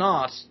willing, it's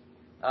not.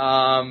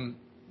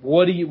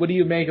 What do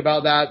you make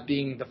about that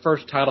being the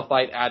first title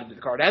fight added to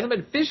the card? It hasn't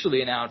been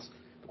officially announced,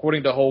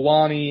 according to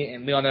Helwani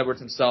and Leon Edwards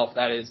himself.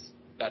 That's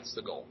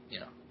the goal. You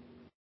know.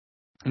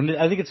 I mean,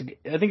 I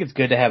think it's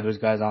good to have those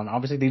guys on.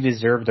 Obviously, they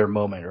deserve their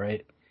moment,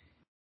 right?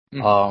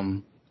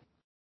 Mm-hmm.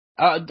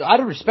 Out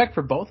of respect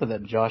for both of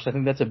them, Josh, I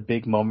think that's a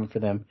big moment for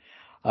them.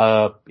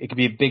 It could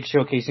be a big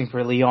showcasing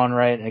for Leon,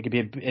 right? And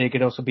it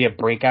could also be a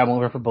breakout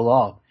moment for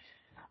Belal.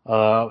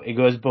 It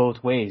goes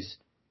both ways.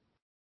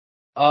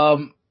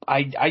 I'm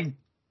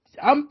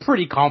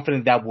pretty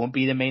confident that won't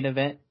be the main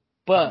event,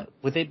 but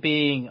with it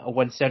being a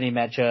 170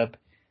 matchup,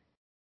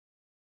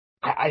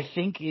 I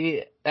think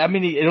it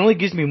only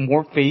gives me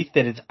more faith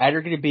that it's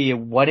either going to be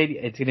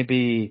it's going to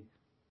be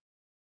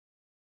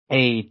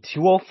a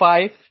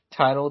 205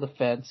 title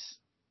defense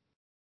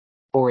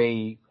or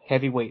a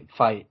heavyweight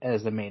fight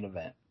as the main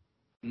event.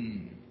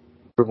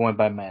 We're going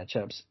by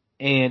matchups.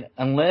 And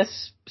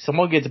unless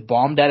someone gets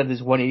bombed out of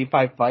this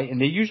 185 fight,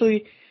 and they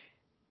usually,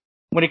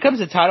 when it comes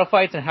to title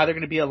fights and how they're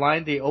going to be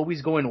aligned, they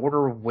always go in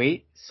order of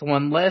weight. So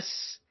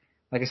unless,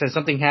 like I said,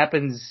 something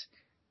happens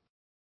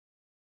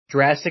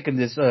drastic in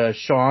this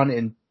Sean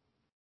and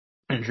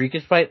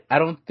Enriquez fight, I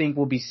don't think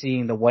we'll be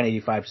seeing the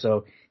 185.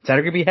 So it's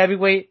either going to be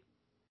heavyweight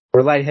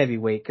or light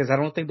heavyweight, because I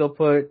don't think they'll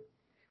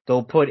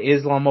put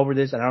Islam over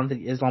this, and I don't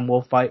think Islam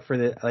will fight for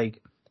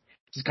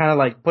just kind of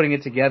like putting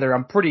it together.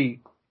 I'm pretty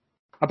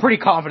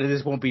confident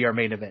this won't be our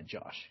main event,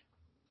 Josh.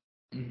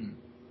 Mm-hmm.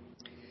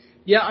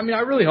 Yeah, I mean, I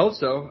really hope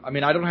so. I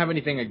mean, I don't have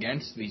anything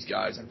against these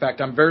guys. In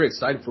fact, I'm very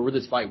excited for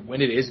this fight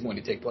when it is going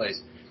to take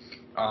place.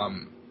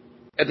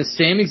 At the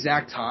same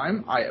exact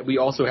time, we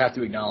also have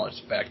to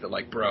acknowledge the fact that,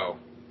 like, bro,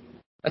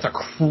 that's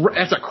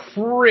a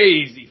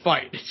crazy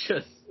fight. It's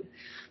just,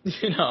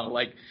 you know,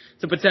 like,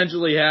 to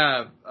potentially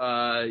have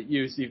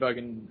UFC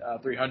fucking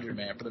 300,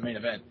 man, for the main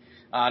event.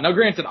 Now,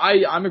 granted,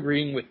 I'm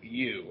agreeing with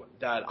you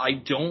that I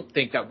don't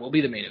think that will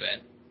be the main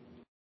event.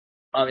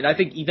 I mean, I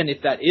think even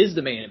if that is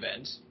the main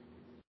event,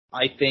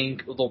 I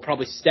think they'll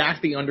probably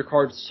stack the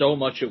undercard so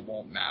much it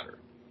won't matter.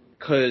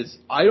 Because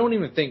I don't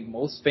even think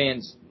most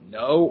fans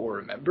know or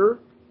remember,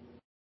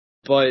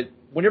 but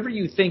whenever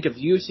you think of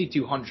UFC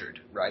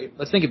 200, right?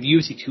 Let's think of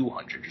UFC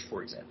 200, just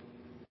for example.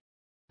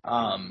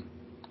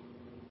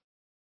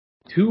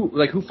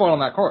 Who fought on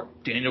that card?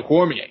 Daniel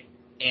Cormier,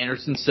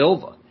 Anderson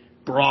Silva,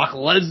 Brock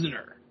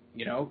Lesnar,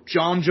 you know,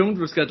 John Jones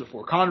was scheduled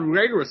for, Conor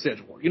McGregor was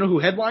scheduled for. You know who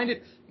headlined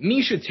it?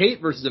 Miesha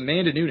Tate versus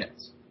Amanda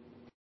Nunes.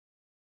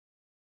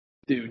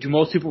 Do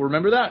most people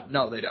remember that?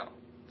 No, they don't.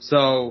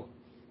 So,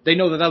 they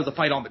know that was a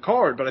fight on the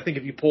card, but I think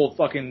if you pulled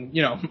fucking,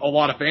 you know, a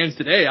lot of fans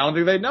today, I don't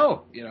think they'd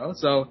know, you know?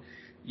 So,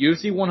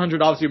 UFC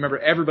 100, obviously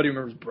everybody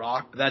remembers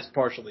Brock, but that's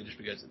partially just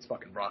because it's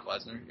fucking Brock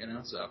Lesnar, you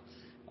know? So,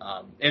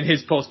 and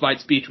his post-fight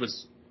speech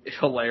was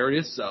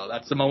hilarious, so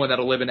that's the moment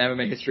that'll live in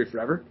MMA history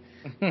forever.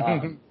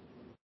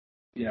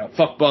 You know,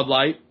 fuck Bud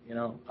Light, you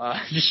know,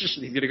 he's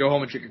gonna go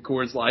home and drink a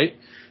Coors Light.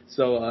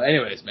 So,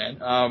 anyways,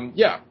 man,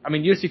 yeah, I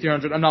mean, UFC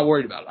 300, I'm not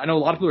worried about it. I know a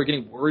lot of people are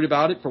getting worried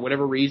about it for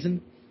whatever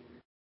reason.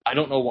 I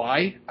don't know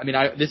why. I mean,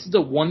 this is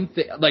the one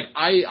thing, like,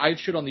 I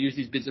shit on the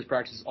UFC's business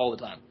practices all the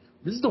time.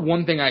 This is the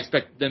one thing I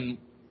expect them,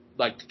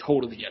 like, to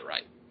totally get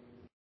right.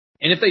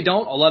 And if they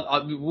don't,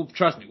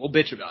 trust me, we'll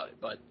bitch about it,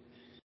 but,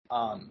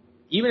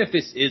 even if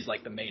this is,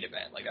 like, the main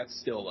event, like, that's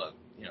still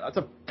that's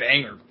a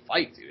banger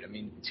fight, dude. I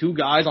mean, two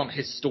guys on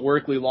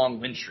historically long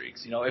win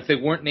streaks. You know, if they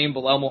weren't named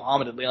Belal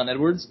Muhammad and Leon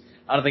Edwards,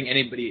 I don't think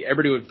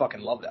everybody would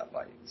fucking love that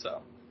fight.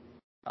 So,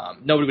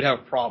 Nobody would have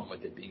a problem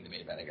with it being the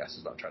main event, I guess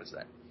is what I'm trying to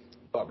say.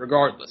 But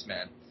regardless,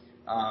 man,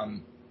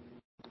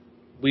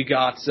 we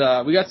got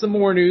some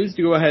more news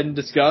to go ahead and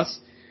discuss.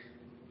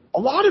 A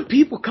lot of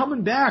people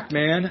coming back,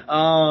 man.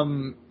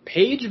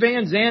 Paige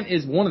VanZant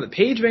is one of the.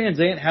 Paige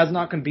VanZant has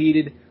not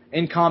competed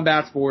in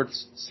combat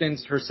sports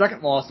since her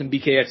second loss in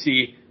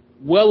BKFC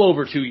well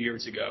over 2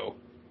 years ago.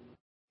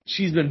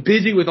 She's been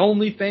busy with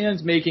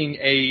OnlyFans, making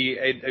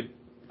a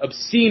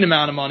obscene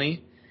amount of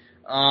money.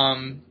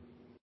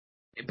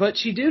 But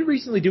she did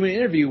recently do an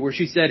interview where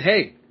she said,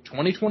 hey,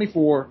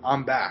 2024,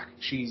 I'm back.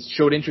 She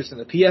showed interest in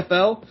the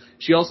PFL.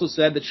 She also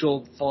said that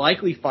she'll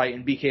likely fight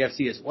in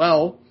BKFC as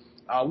well.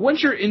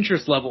 What's your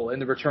interest level in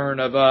the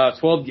return of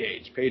 12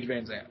 gauge, Paige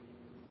VanZant?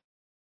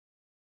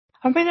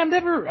 I mean, I've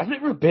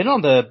never been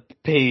on the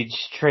Paige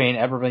train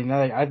ever.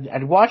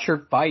 I'd watch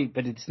her fight,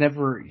 but it's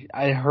never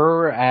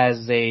her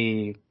as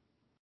a.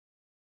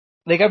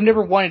 Like, I've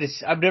never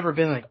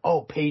been like,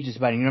 oh, Paige is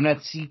fighting. I'm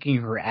not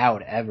seeking her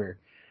out ever.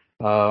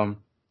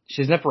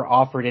 She's never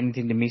offered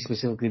anything to me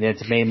specifically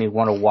that's made me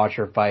want to watch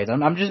her fight.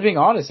 I'm just being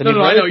honest. I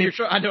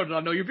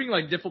know you're being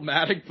like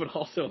diplomatic, but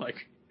also like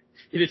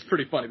it is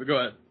pretty funny. But go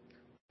ahead.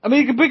 I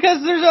mean,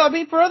 because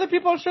for other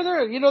people, I'm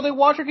sure they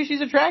watch her because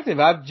she's attractive.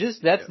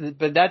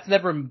 But that's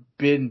never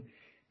been.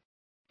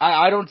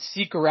 I don't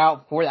seek her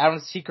out for. I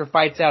don't seek her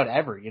fights out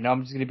ever.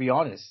 I'm just gonna be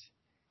honest.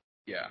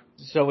 Yeah.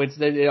 So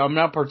I'm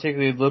not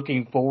particularly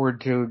looking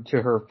forward to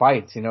her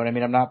fights. You know what I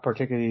mean? I'm not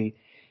particularly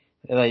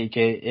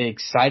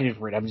excited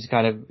for it. I'm just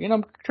kind of,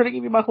 I'm trying to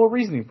give you my whole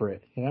reasoning for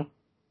it. No,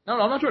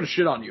 I'm not trying to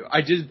shit on you.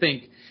 I just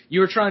think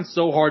you were trying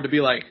so hard to be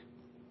like,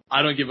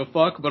 I don't give a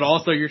fuck, but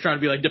also you're trying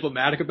to be like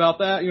diplomatic about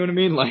that. You know what I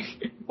mean? Like,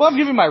 well, I'm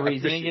giving my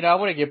reasoning. I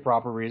want to give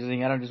proper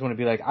reasoning. I don't just want to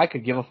be like, I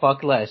could give a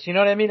fuck less. You know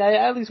what I mean? I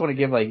at least want to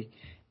give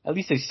at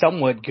least a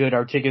somewhat good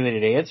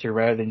articulated answer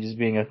rather than just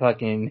being a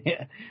fucking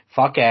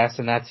fuck ass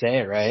and that's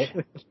it, right?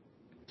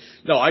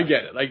 No, I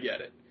get it.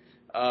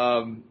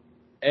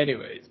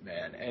 Anyways,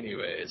 man.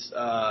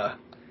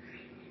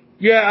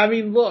 Yeah, I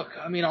mean, look,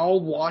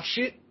 I'll watch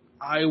it.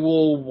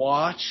 I'll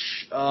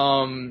watch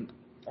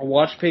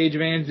Paige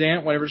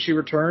VanZant whenever she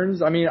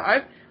returns. I mean,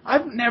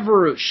 I've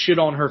never shit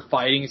on her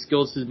fighting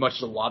skills as much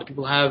as a lot of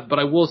people have, but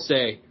I will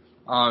say,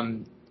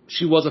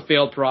 she was a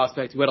failed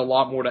prospect who had a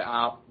lot more to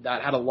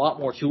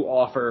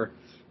offer,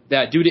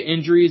 that due to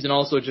injuries and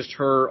also just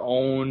her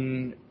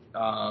own,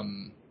 how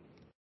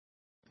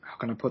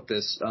can I put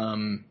this,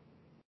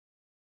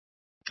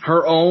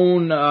 her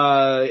own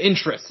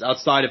interests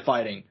outside of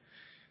fighting,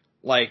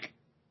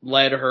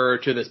 led her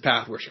to this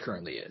path where she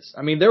currently is.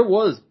 I mean, there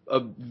was a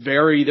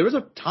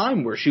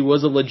time where she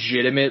was a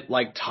legitimate,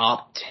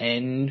 top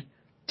 10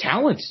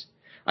 talent.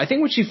 I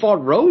think when she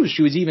fought Rose,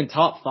 she was even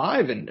top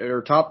 5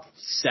 or top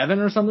 7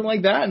 or something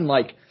like that. And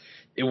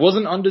it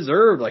wasn't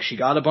undeserved. She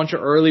got a bunch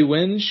of early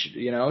wins.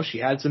 She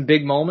had some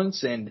big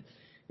moments, and,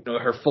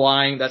 her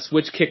flying, that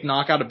switch kick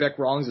knockout of Beck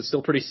Rongs is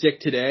still pretty sick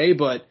today,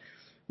 but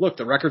look,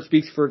 the record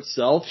speaks for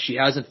itself. She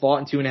hasn't fought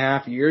in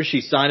 2.5 years.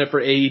 She signed up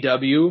for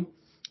AEW.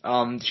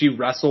 She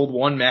wrestled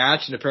one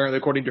match, and apparently,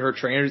 according to her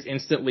trainers,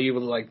 instantly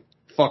was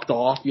fucked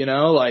off.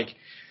 We'll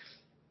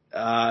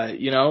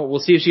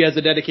see if she has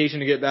the dedication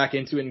to get back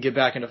into it and get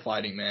back into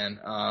fighting, man.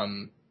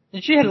 And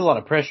she had a lot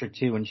of pressure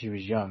too when she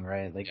was young,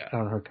 right?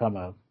 On her come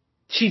up.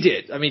 She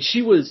did. I mean,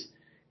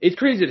 it's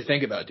crazy to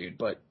think about, dude,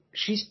 but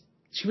she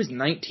was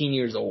 19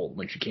 years old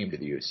when she came to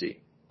the UFC.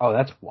 Oh,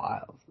 that's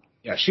wild.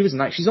 Yeah, she's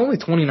only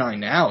 29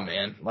 now,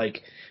 man.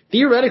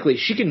 Theoretically,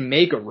 she can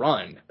make a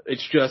run.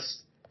 It's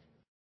just,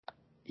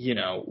 she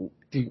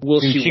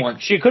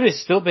could have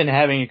still been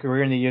having a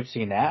career in the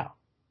UFC now.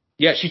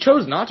 Yeah, she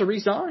chose not to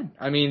resign.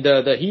 I mean,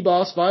 the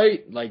He-Boss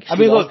fight,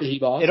 look, the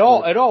He-Boss, it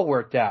all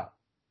worked out.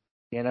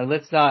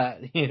 Let's not,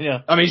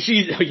 I mean,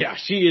 she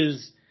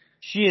is.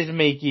 She is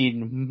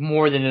making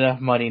more than enough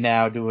money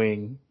now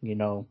doing,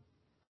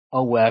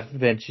 OF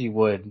than she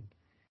would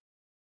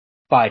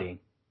fighting.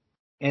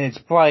 And it's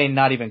probably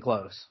not even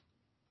close.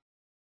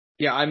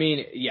 Yeah, I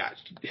mean, yeah.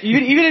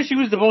 Even if she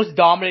was the most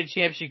dominant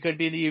champ she could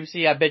be in the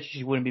UFC, I bet you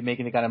she wouldn't be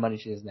making the kind of money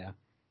she is now.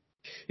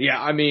 Yeah,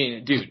 I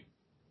mean, dude,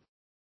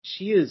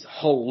 she is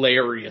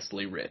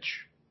hilariously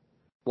rich.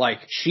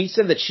 She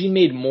said that she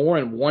made more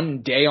in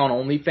one day on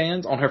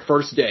OnlyFans on her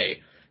first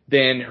day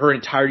than her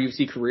entire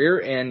UFC career,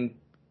 and,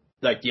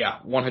 yeah,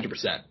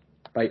 100%.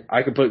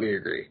 I completely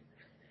agree.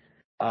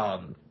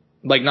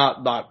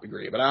 Not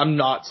agree, but I'm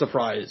not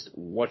surprised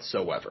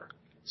whatsoever.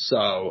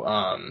 So,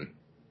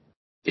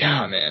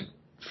 yeah, man,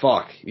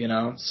 fuck,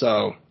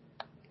 so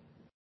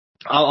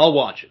I'll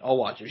watch it.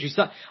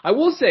 I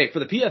will say for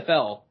the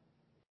PFL,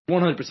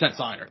 100%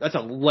 signer. That's a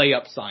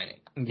layup signing.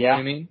 Yeah. You know what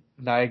I mean?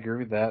 I agree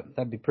with that.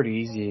 That'd be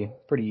pretty easy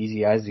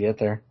eyes to get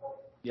there.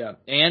 Yeah.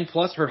 And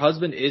plus her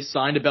husband is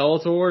signed to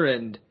Bellator,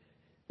 and,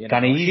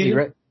 kind of easy,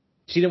 right?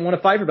 She didn't want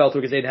to fight for Bellator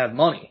because they didn't have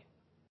money.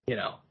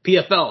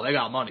 PFL, they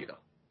got money though.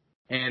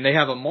 And they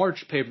have a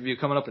March pay-per-view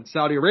coming up in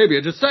Saudi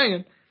Arabia. Just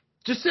saying.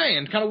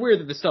 Kind of weird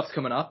that this stuff's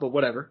coming up, but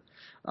whatever.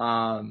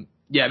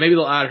 Yeah, maybe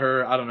they'll add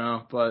her. I don't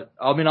know. But,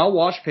 I mean, I'll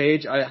watch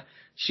Paige.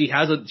 she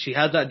has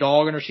that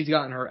dog in her. She's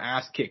gotten her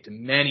ass kicked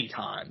many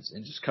times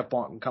and just kept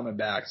on coming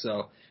back.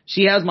 So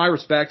she has my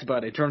respect,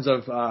 but in terms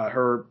of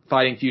her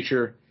fighting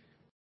future,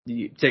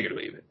 you take it or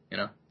leave it, you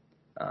know.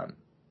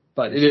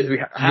 But it is.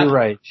 You're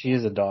right. She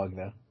is a dog,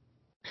 though.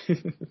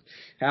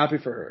 Happy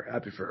for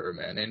her,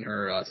 man, and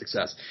her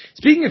success.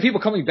 Speaking of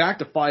people coming back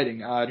to fighting,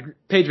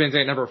 Paige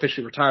VanZant never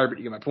officially retired, but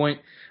you get my point.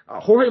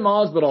 Jorge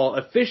Masvidal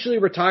officially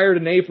retired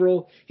in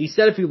April. He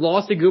said if he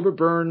lost to Gilbert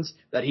Burns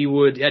that he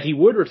would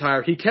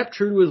retire. He kept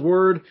true to his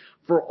word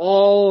for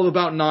all of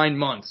about 9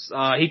 months.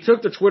 He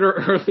took to Twitter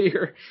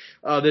earlier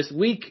this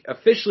week,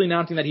 officially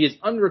announcing that he is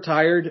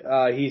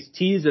unretired. He's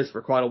teased this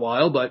for quite a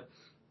while, but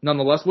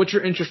nonetheless, what's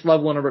your interest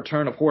level in a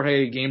return of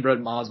Jorge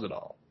Gamebred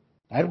Masvidal?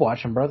 I'd watch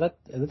him, bro.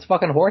 That's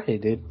fucking Jorge,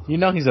 dude. You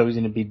know he's always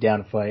going to be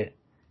down to fight.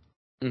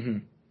 Mm-hmm.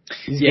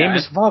 He's game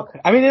as fuck.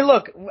 I mean,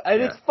 look,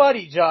 it's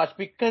funny, Josh,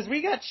 because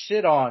we got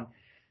shit on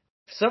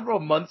several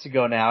months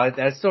ago now.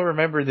 I still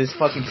remember this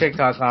fucking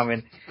TikTok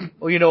comment.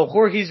 Well, you know,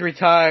 Jorge's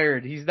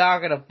retired. He's not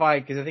going to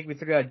fight because I think we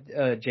threw out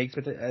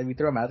we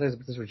threw him out there as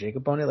this was Jake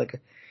opponent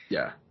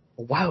a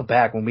while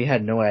back when we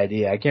had no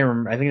idea. I can't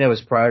remember. I think that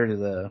was prior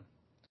to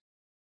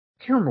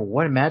I can't remember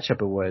what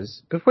matchup it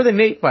was. Before the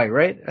Nate fight,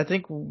 right? I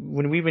think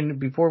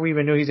before we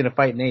even knew he was going to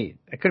fight Nate.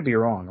 I could be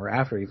wrong. Or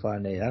after he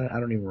fought Nate. I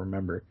don't even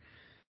remember.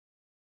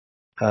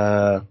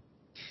 I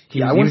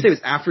want to say it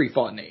was after he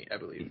fought Nate, I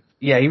believe.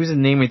 Yeah, he was the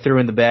name we threw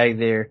in the bag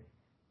there.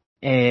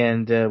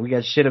 And we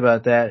got shit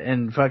about that.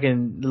 And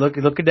fucking look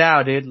it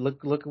now, dude.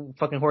 Look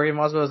fucking Jorge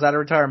Masvidal is out of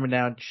retirement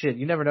now. Shit,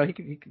 you never know. He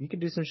could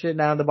do some shit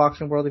now in the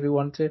boxing world if he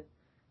wanted to.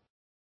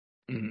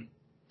 Mm-hmm.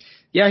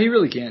 Yeah, he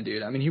really can,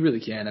 dude. I mean, he really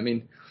can. I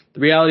mean, the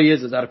reality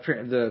is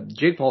that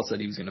Jake Paul said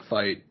he was going to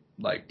fight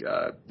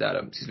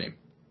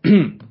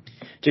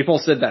Jake Paul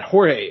said that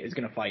Jorge is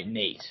going to fight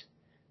Nate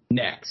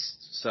next.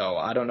 So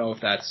I don't know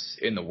if that's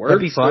in the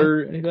works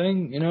or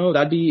anything. You know,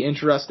 that'd be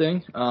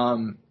interesting.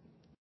 I'd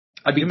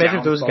be imagine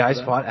if those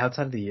guys fought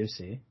outside of the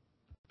UFC.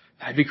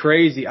 That'd be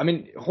crazy. I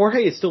mean,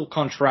 Jorge is still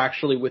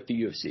contractually with the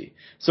UFC,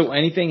 so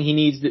anything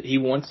he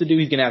wants to do,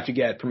 he's going to have to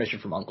get permission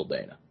from Uncle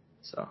Dana.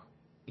 So,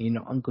 you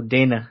know, Uncle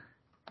Dana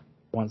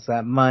wants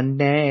that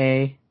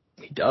money.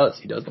 He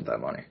does want that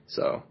money.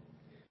 So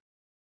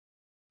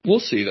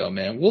we'll see though,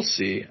 man. We'll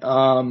see.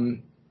 I'll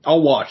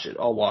watch it.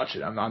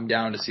 I'm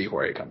down to see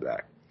Jorge come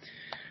back.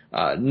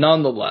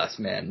 Nonetheless,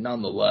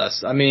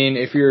 I mean,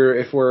 if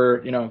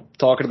we're, you know,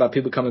 talking about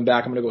people coming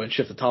back, I'm going to go ahead and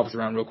shift the topics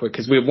around real quick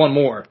because we have one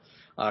more.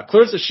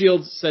 Clarissa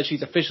Shields said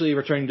she's officially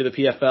returning to the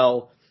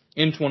PFL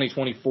in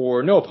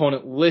 2024. No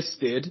opponent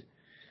listed,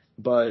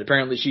 but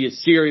apparently she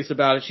is serious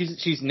about it.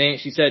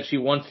 She said she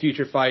wants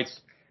future fights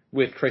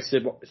with Chris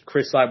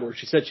Cyborg.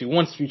 She said she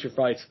wants future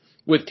fights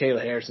with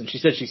Kayla Harrison. She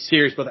said she's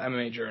serious about the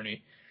MMA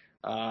journey.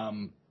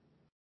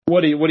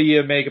 What do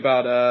you make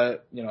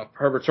about you know,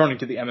 her returning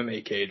to the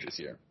MMA cage this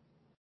year?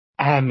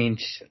 I mean,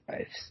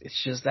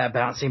 it's just that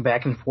bouncing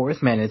back and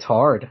forth, man. It's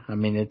hard. I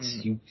mean,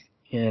 it's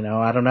you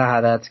know, I don't know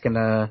how that's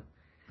gonna.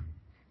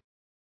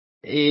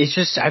 It's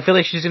just, I feel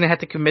like she's gonna have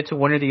to commit to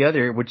one or the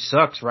other, which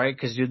sucks, right?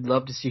 Because you'd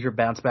love to see her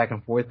bounce back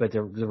and forth, but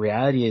the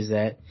reality is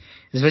that,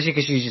 especially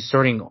because she's just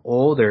starting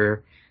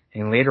older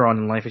and later on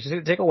in life, it's just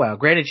gonna take a while.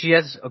 Granted, she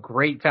has a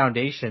great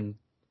foundation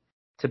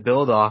to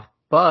build off,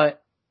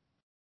 but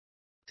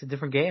it's a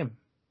different game.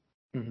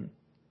 Mm-hmm.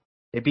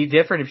 It'd be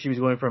different if she was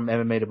going from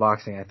MMA to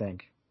boxing, I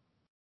think.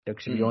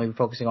 She'd be only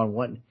focusing on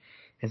one.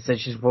 Instead,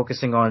 she's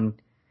focusing on,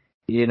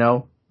 you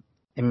know,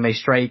 MMA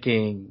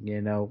striking,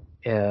 you know,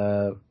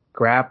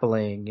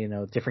 grappling, you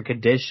know, different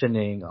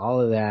conditioning, all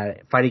of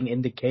that, fighting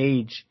in the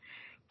cage,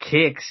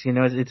 kicks, you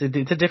know, it's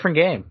a different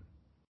game.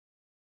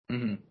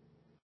 Mm-hmm.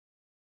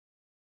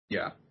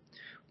 Yeah,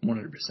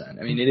 100%.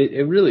 I mean,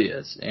 it really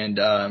is. And,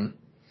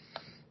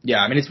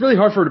 yeah, I mean, it's really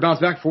hard for her to bounce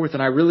back and forth,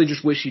 and I really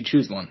just wish she'd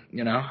choose one,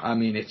 you know? I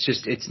mean,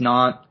 it's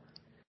not,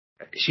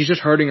 she's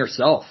just hurting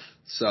herself.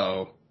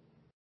 So,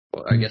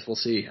 well, I guess we'll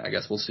see.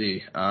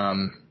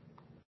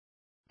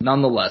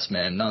 Nonetheless,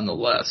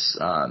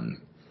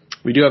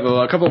 we do have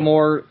a couple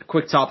more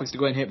quick topics to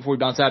go ahead and hit before we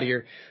bounce out of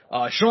here.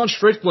 Sean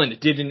Strickland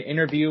did an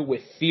interview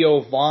with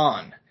Theo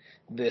Vaughn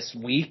this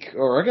week,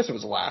 or I guess it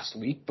was last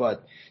week,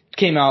 but it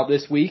came out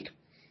this week.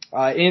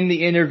 In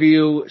the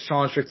interview,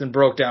 Sean Strickland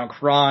broke down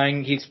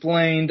crying. He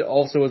explained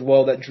also as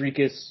well that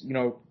Dricus, you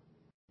know,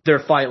 their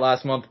fight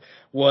last month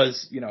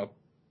was, you know,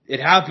 it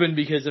happened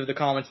because of the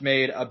comments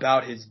made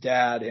about his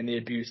dad and the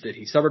abuse that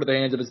he suffered at the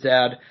hands of his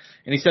dad.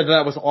 And he said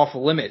that was off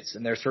limits,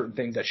 and there are certain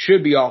things that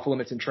should be off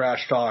limits in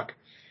trash talk,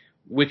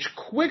 which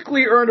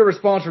quickly earned a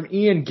response from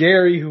Ian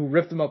Gary, who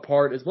ripped him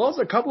apart, as well as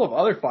a couple of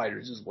other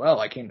fighters as well.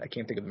 I can't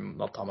think of them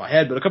off the top of my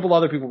head, but a couple of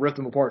other people ripped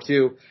him apart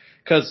too,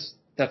 because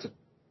it's a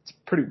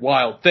pretty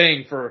wild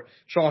thing for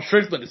Sean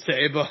Strickland to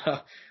say.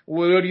 But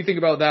what do you think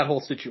about that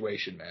whole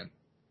situation, man?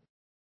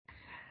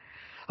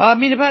 I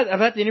mean,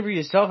 about the interview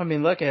itself, I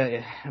mean, look,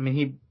 I mean,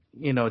 he,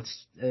 you know,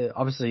 it's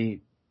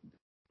obviously,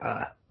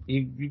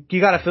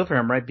 you got to feel for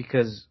him, right?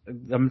 Because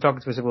I'm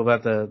talking specifically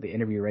about the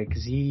interview, right?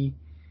 Because he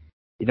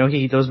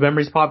those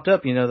memories popped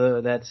up.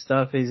 That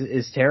stuff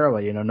is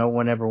terrible. No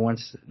one ever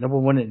wants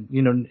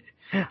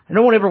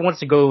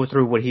to go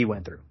through what he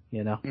went through.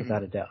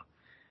 Without a doubt.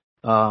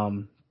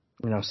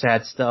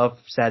 Sad stuff.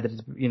 Sad that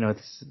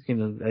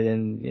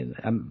and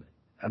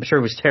I'm sure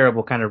it was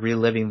terrible, kind of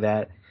reliving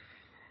that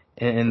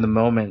in the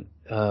moment,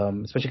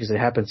 especially because it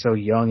happened so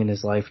young in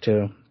his life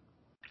too.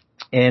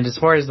 And as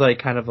far as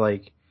kind of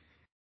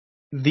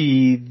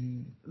the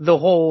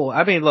whole,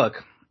 I mean,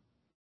 look.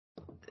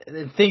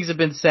 Things have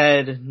been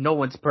said. No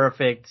one's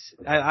perfect.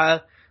 Look,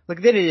 at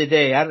the end of the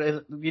day,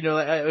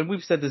 and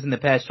we've said this in the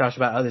past, Josh,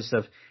 about other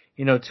stuff.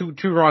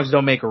 Two wrongs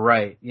don't make a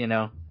right.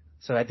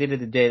 So at the end of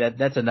the day,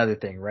 that's another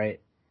thing, right?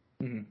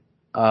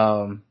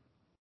 Mm-hmm.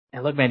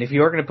 And look, man, if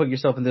you are going to put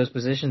yourself in those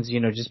positions,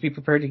 just be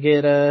prepared to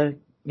get,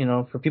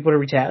 for people to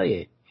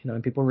retaliate,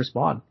 and people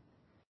respond.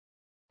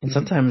 And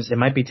sometimes it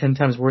might be 10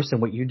 times worse than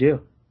what you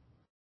do.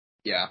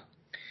 Yeah.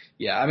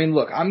 Yeah. I mean,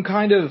 look,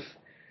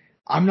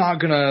 I'm not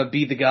gonna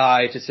be the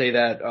guy to say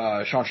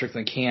that Sean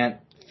Strickland can't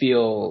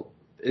feel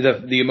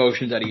the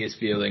emotions that he is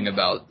feeling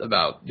about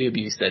the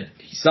abuse that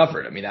he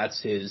suffered. I mean, that's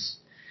his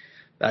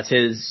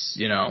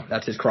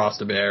cross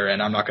to bear,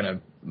 and I'm not gonna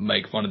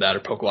make fun of that or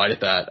poke light at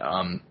that.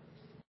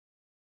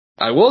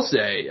 I will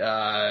say,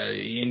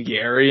 Ian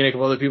Gary and a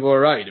couple other people are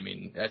right. I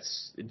mean,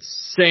 that's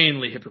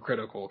insanely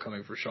hypocritical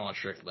coming from Sean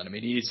Strickland. I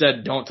mean, he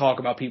said, "Don't talk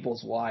about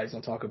people's wives.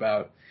 Don't talk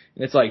about,"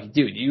 and it's like,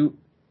 dude,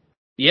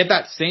 He had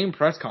that same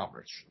press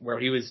conference where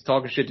he was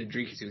talking shit to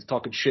Dreekis. He was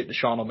talking shit to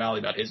Sean O'Malley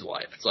about his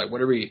wife. It's like,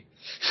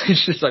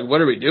 it's just like,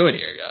 what are we doing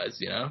here, guys?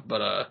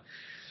 But,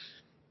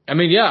 I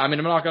mean, yeah, I'm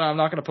not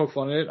gonna poke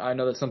fun at it. I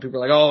know that some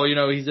people are like, oh,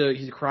 he's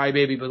a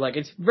crybaby, but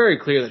it's very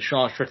clear that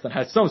Sean Strickland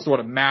has some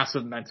sort of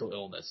massive mental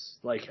illness.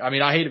 I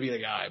hate to be the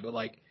guy, but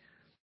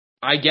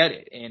I get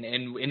it. And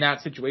in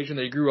that situation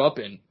that he grew up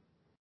in,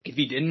 if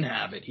he didn't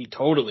have it, he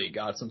totally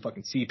got some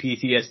fucking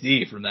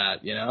CPTSD from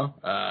that,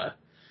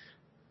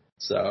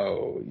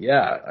 So,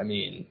 yeah, I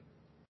mean,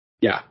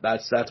 yeah,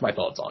 that's my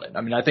thoughts on it.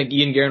 I mean, I think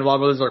Ian Gary and a lot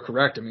of others are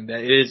correct. I mean,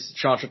 that is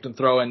Sean Strickland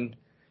throwing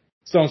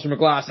stones from a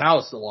glass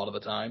house a lot of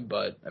the time,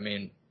 but, I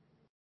mean,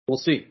 we'll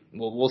see.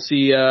 We'll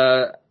see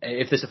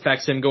if this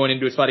affects him going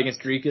into his fight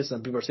against Dreekis,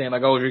 and people are saying,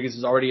 oh, Dreekis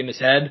is already in his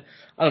head.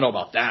 I don't know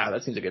about that.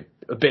 That seems like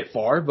a bit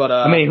far, but...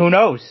 I mean, who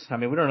knows? I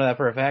mean, we don't know that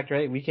for a fact,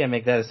 right? We can't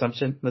make that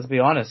assumption. Let's be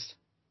honest.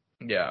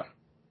 Yeah.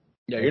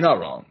 Yeah, you're not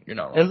wrong.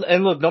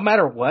 And look, no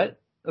matter what,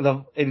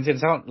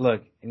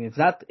 it's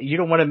not, you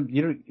don't want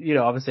to,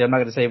 obviously I'm not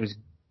going to say it was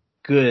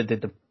good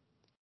that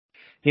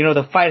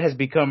the fight has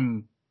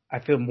become, I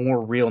feel,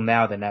 more real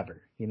now than ever.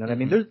 You know what I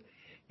mean? There's,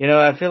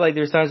 I feel like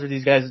there's times where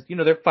these guys,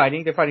 they're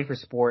fighting for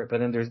sport, but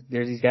then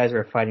there's these guys who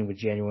are fighting with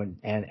genuine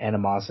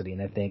animosity.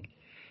 And I think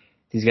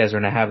these guys are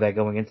going to have that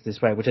going into this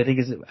fight, which I think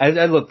is,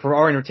 I look for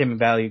our entertainment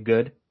value,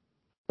 good.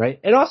 Right?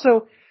 And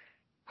also,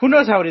 who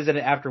knows how it is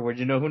afterwards?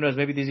 Who knows?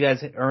 Maybe these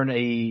guys earn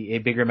a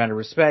bigger amount of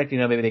respect.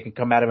 Maybe they can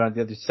come at it on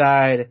the other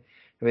side.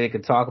 Maybe they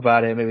can talk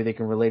about it. Maybe they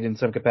can relate in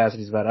some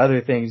capacities about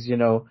other things.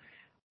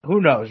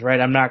 Who knows,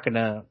 right? I'm not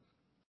gonna.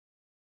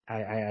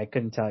 I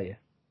couldn't tell you,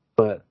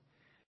 but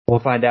we'll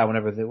find out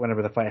whenever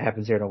the fight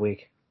happens here in a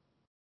week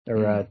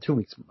or 2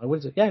 weeks. What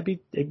is it? Yeah,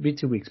 it'd be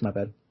 2 weeks. My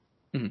bad.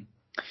 Mm-hmm.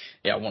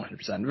 Yeah,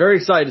 100%. Very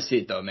excited to see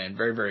it though, man.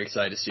 Very, very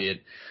excited to see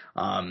it.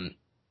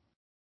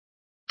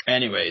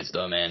 Anyways,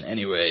 though, man. I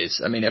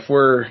mean, if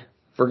we're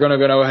gonna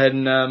go ahead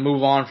and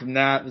move on from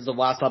that, this is the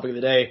last topic of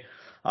the day.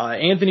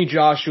 Anthony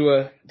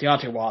Joshua,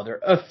 Deontay Wilder,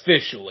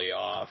 officially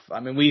off.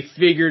 I mean, we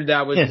figured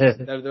that was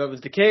that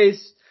was the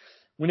case.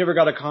 We never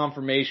got a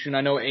confirmation.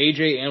 I know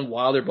AJ and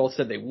Wilder both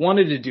said they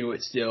wanted to do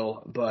it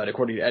still, but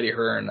according to Eddie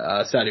Hearn,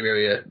 Saudi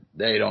Arabia,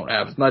 they don't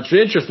have as much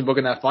interest in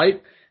booking that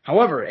fight.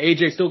 However,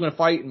 AJ's still going to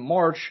fight in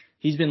March.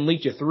 He's been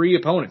linked to 3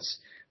 opponents: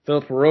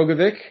 Filip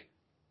Rogovic,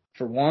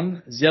 for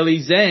one,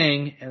 Zhilei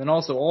Zhang, and then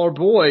also our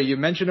boy, you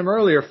mentioned him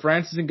earlier,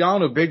 Francis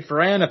Ngannou, Big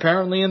Fran,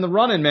 apparently in the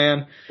running,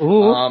 man.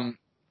 Ooh.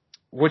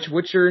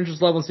 What's your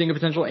interest level in seeing a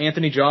potential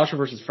Anthony Joshua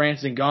versus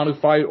Francis Ngannou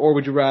fight, or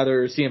would you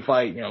rather see him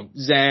fight,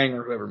 Zhang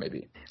or whoever it may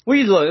be?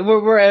 We're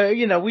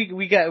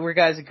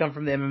guys that come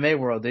from the MMA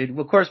world, dude.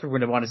 Of course we're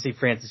going to want to see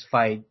Francis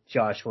fight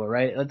Joshua,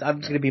 right? I'm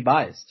just going to be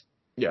biased.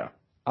 Yeah.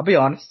 I'll be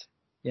honest.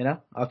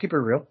 I'll keep it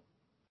real.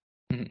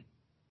 Mm-hmm.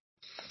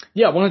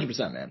 Yeah,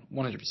 100%, man.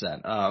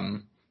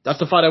 100%. That's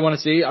the fight I want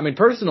to see. I mean,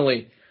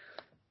 personally,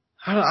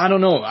 I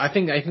don't know. I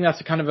think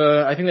that's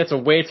that's a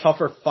way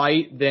tougher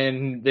fight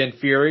than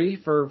Fury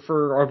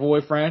for our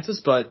boy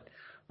Francis, but,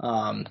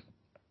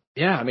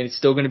 yeah, I mean, it's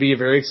still going to be a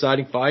very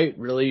exciting fight.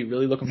 Really,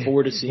 really looking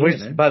forward to seeing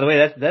it. By the way,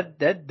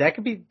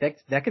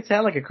 that could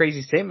sound like a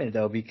crazy statement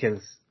though,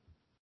 because,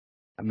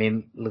 I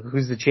mean, look,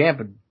 who's the champ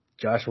and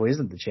Joshua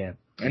isn't the champ.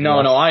 No,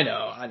 I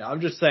know.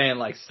 I'm just saying,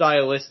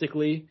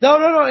 stylistically.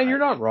 No, and you're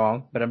not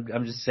wrong, but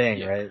I'm just saying,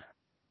 yeah. Right?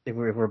 If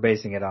we're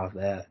basing it off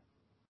that.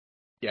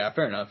 Yeah,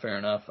 fair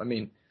enough. I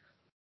mean,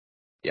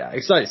 yeah,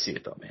 excited to see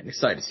it though, man.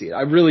 Excited to see it.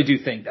 I really do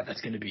think that that's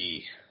going to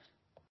be,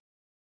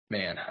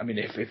 man. I mean,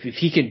 if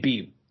he can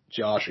beat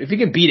Josh, if he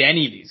can beat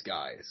any of these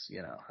guys,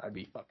 I'd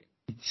be fucking.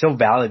 It's so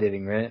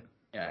validating, right?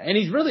 Yeah, and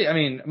he's really, I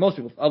mean, I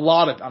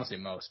don't say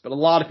most, but a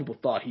lot of people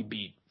thought he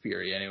beat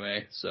Fury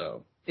anyway,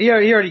 so. He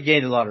already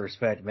gained a lot of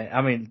respect, man.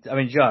 I mean,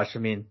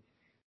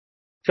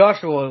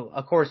 Joshua,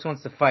 of course,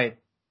 wants to fight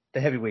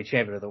the heavyweight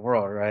champion of the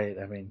world, right?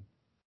 I mean,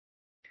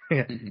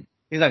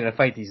 he's not gonna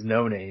fight these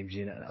no-names,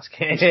 you know. I was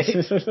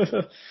kidding.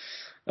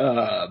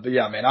 But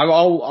yeah, man,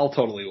 I'll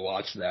totally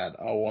watch that.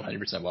 I'll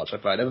 100% watch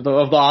that fight. Of the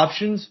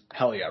options,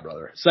 hell yeah,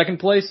 brother. Second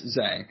place,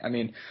 Zhang. I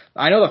mean,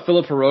 I know that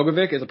Filip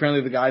Hrogovic is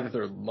apparently the guy that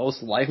they're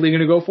most likely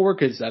going to go for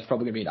because that's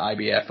probably going to be an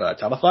IBF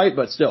title fight,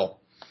 but still.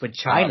 But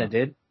China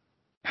did.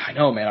 I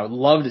know, man. I would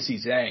love to see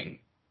Zhang.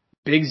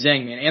 Big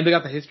Zhang, man. And they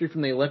got the history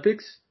from the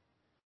Olympics.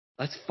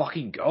 Let's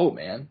fucking go,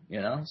 man.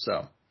 You know?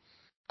 So,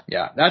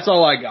 yeah. That's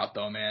all I got,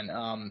 though, man.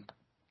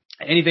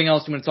 Anything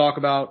else you want to talk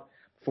about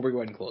before we go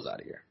ahead and close out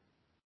of here?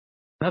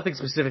 Nothing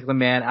specifically,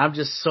 man. I'm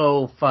just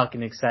so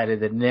fucking excited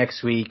that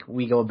next week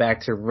we go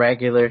back to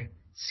regular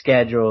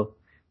schedule,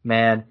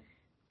 man.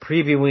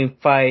 Previewing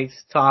fights,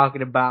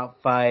 talking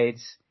about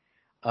fights.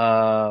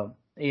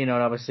 And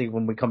obviously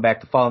when we come back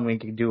the following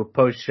week, we can do a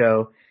post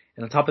show.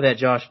 And on top of that,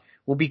 Josh,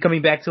 we'll be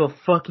coming back to a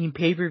fucking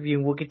pay-per-view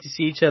and we'll get to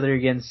see each other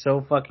again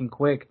so fucking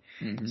quick.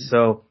 Mm-hmm.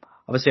 So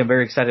obviously I'm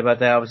very excited about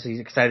that. Obviously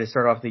excited to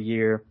start off the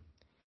year.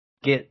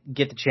 Get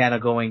the channel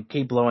going,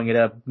 keep blowing it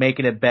up,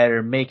 making it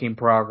better, making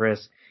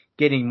progress.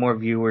 Getting more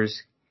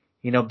viewers,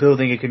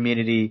 building a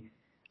community.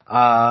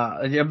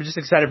 I'm just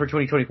excited for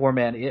 2024,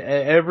 man.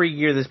 Every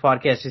year this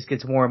podcast just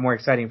gets more and more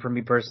exciting for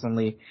me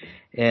personally.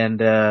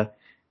 And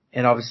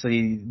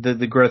obviously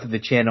the growth of the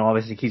channel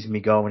obviously keeps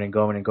me going and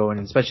going and going.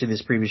 And especially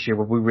this previous year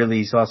where we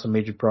really saw some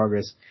major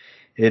progress.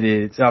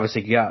 It's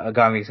obviously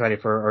got me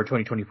excited for our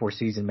 2024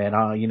 season, man.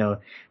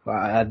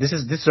 This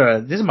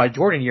is my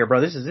Jordan year,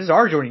 bro. This is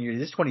our Jordan year.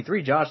 This is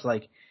 23, Josh.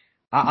 Like,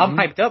 I'm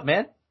hyped up,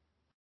 man.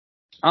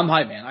 I'm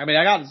hyped, man. I mean,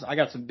 I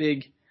got some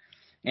big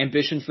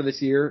ambitions for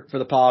this year for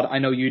the pod. I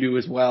know you do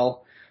as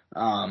well.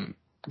 We're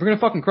gonna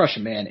fucking crush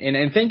it, man.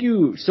 And thank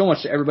you so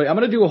much to everybody. I'm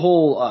gonna do a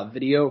whole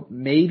video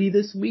maybe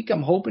this week.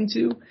 I'm hoping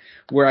to,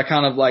 where I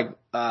kind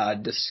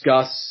of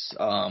discuss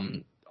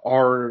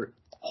our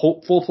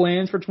hopeful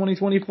plans for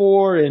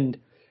 2024 and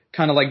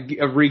kind of like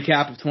a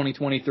recap of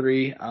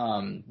 2023.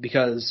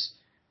 Because.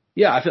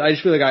 Yeah, I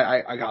just feel like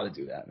I gotta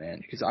do that, man,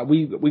 because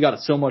we got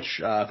so much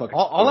fucking.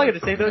 All I gotta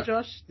say though,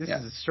 Josh, this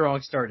is a strong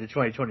start to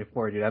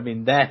 2024, dude. I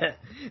mean that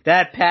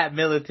Pat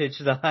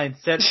Miletich line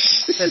set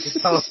the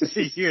tone for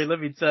the year. Let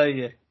me tell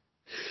you.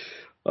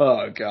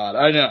 Oh God,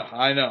 I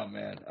know,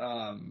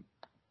 man.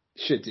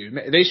 Shit, dude,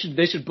 they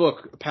should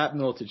book Pat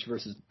Miletich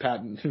versus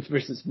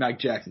Mike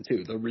Jackson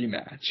too, the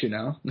rematch,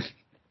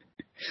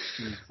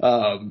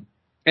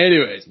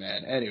 Anyways,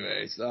 man.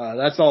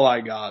 That's all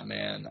I got,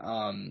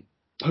 man.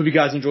 Hope you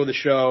guys enjoy the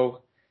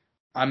show.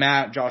 I'm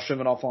at Josh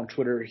Soundoff on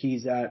Twitter.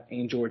 He's at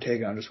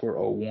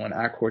Angel_Ortega_01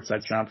 at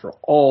Courtside Sound for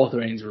all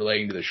things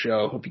relating to the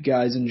show. Hope you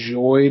guys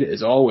enjoyed.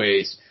 As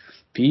always,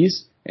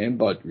 peace and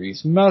butt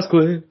grease. Mouse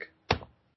click.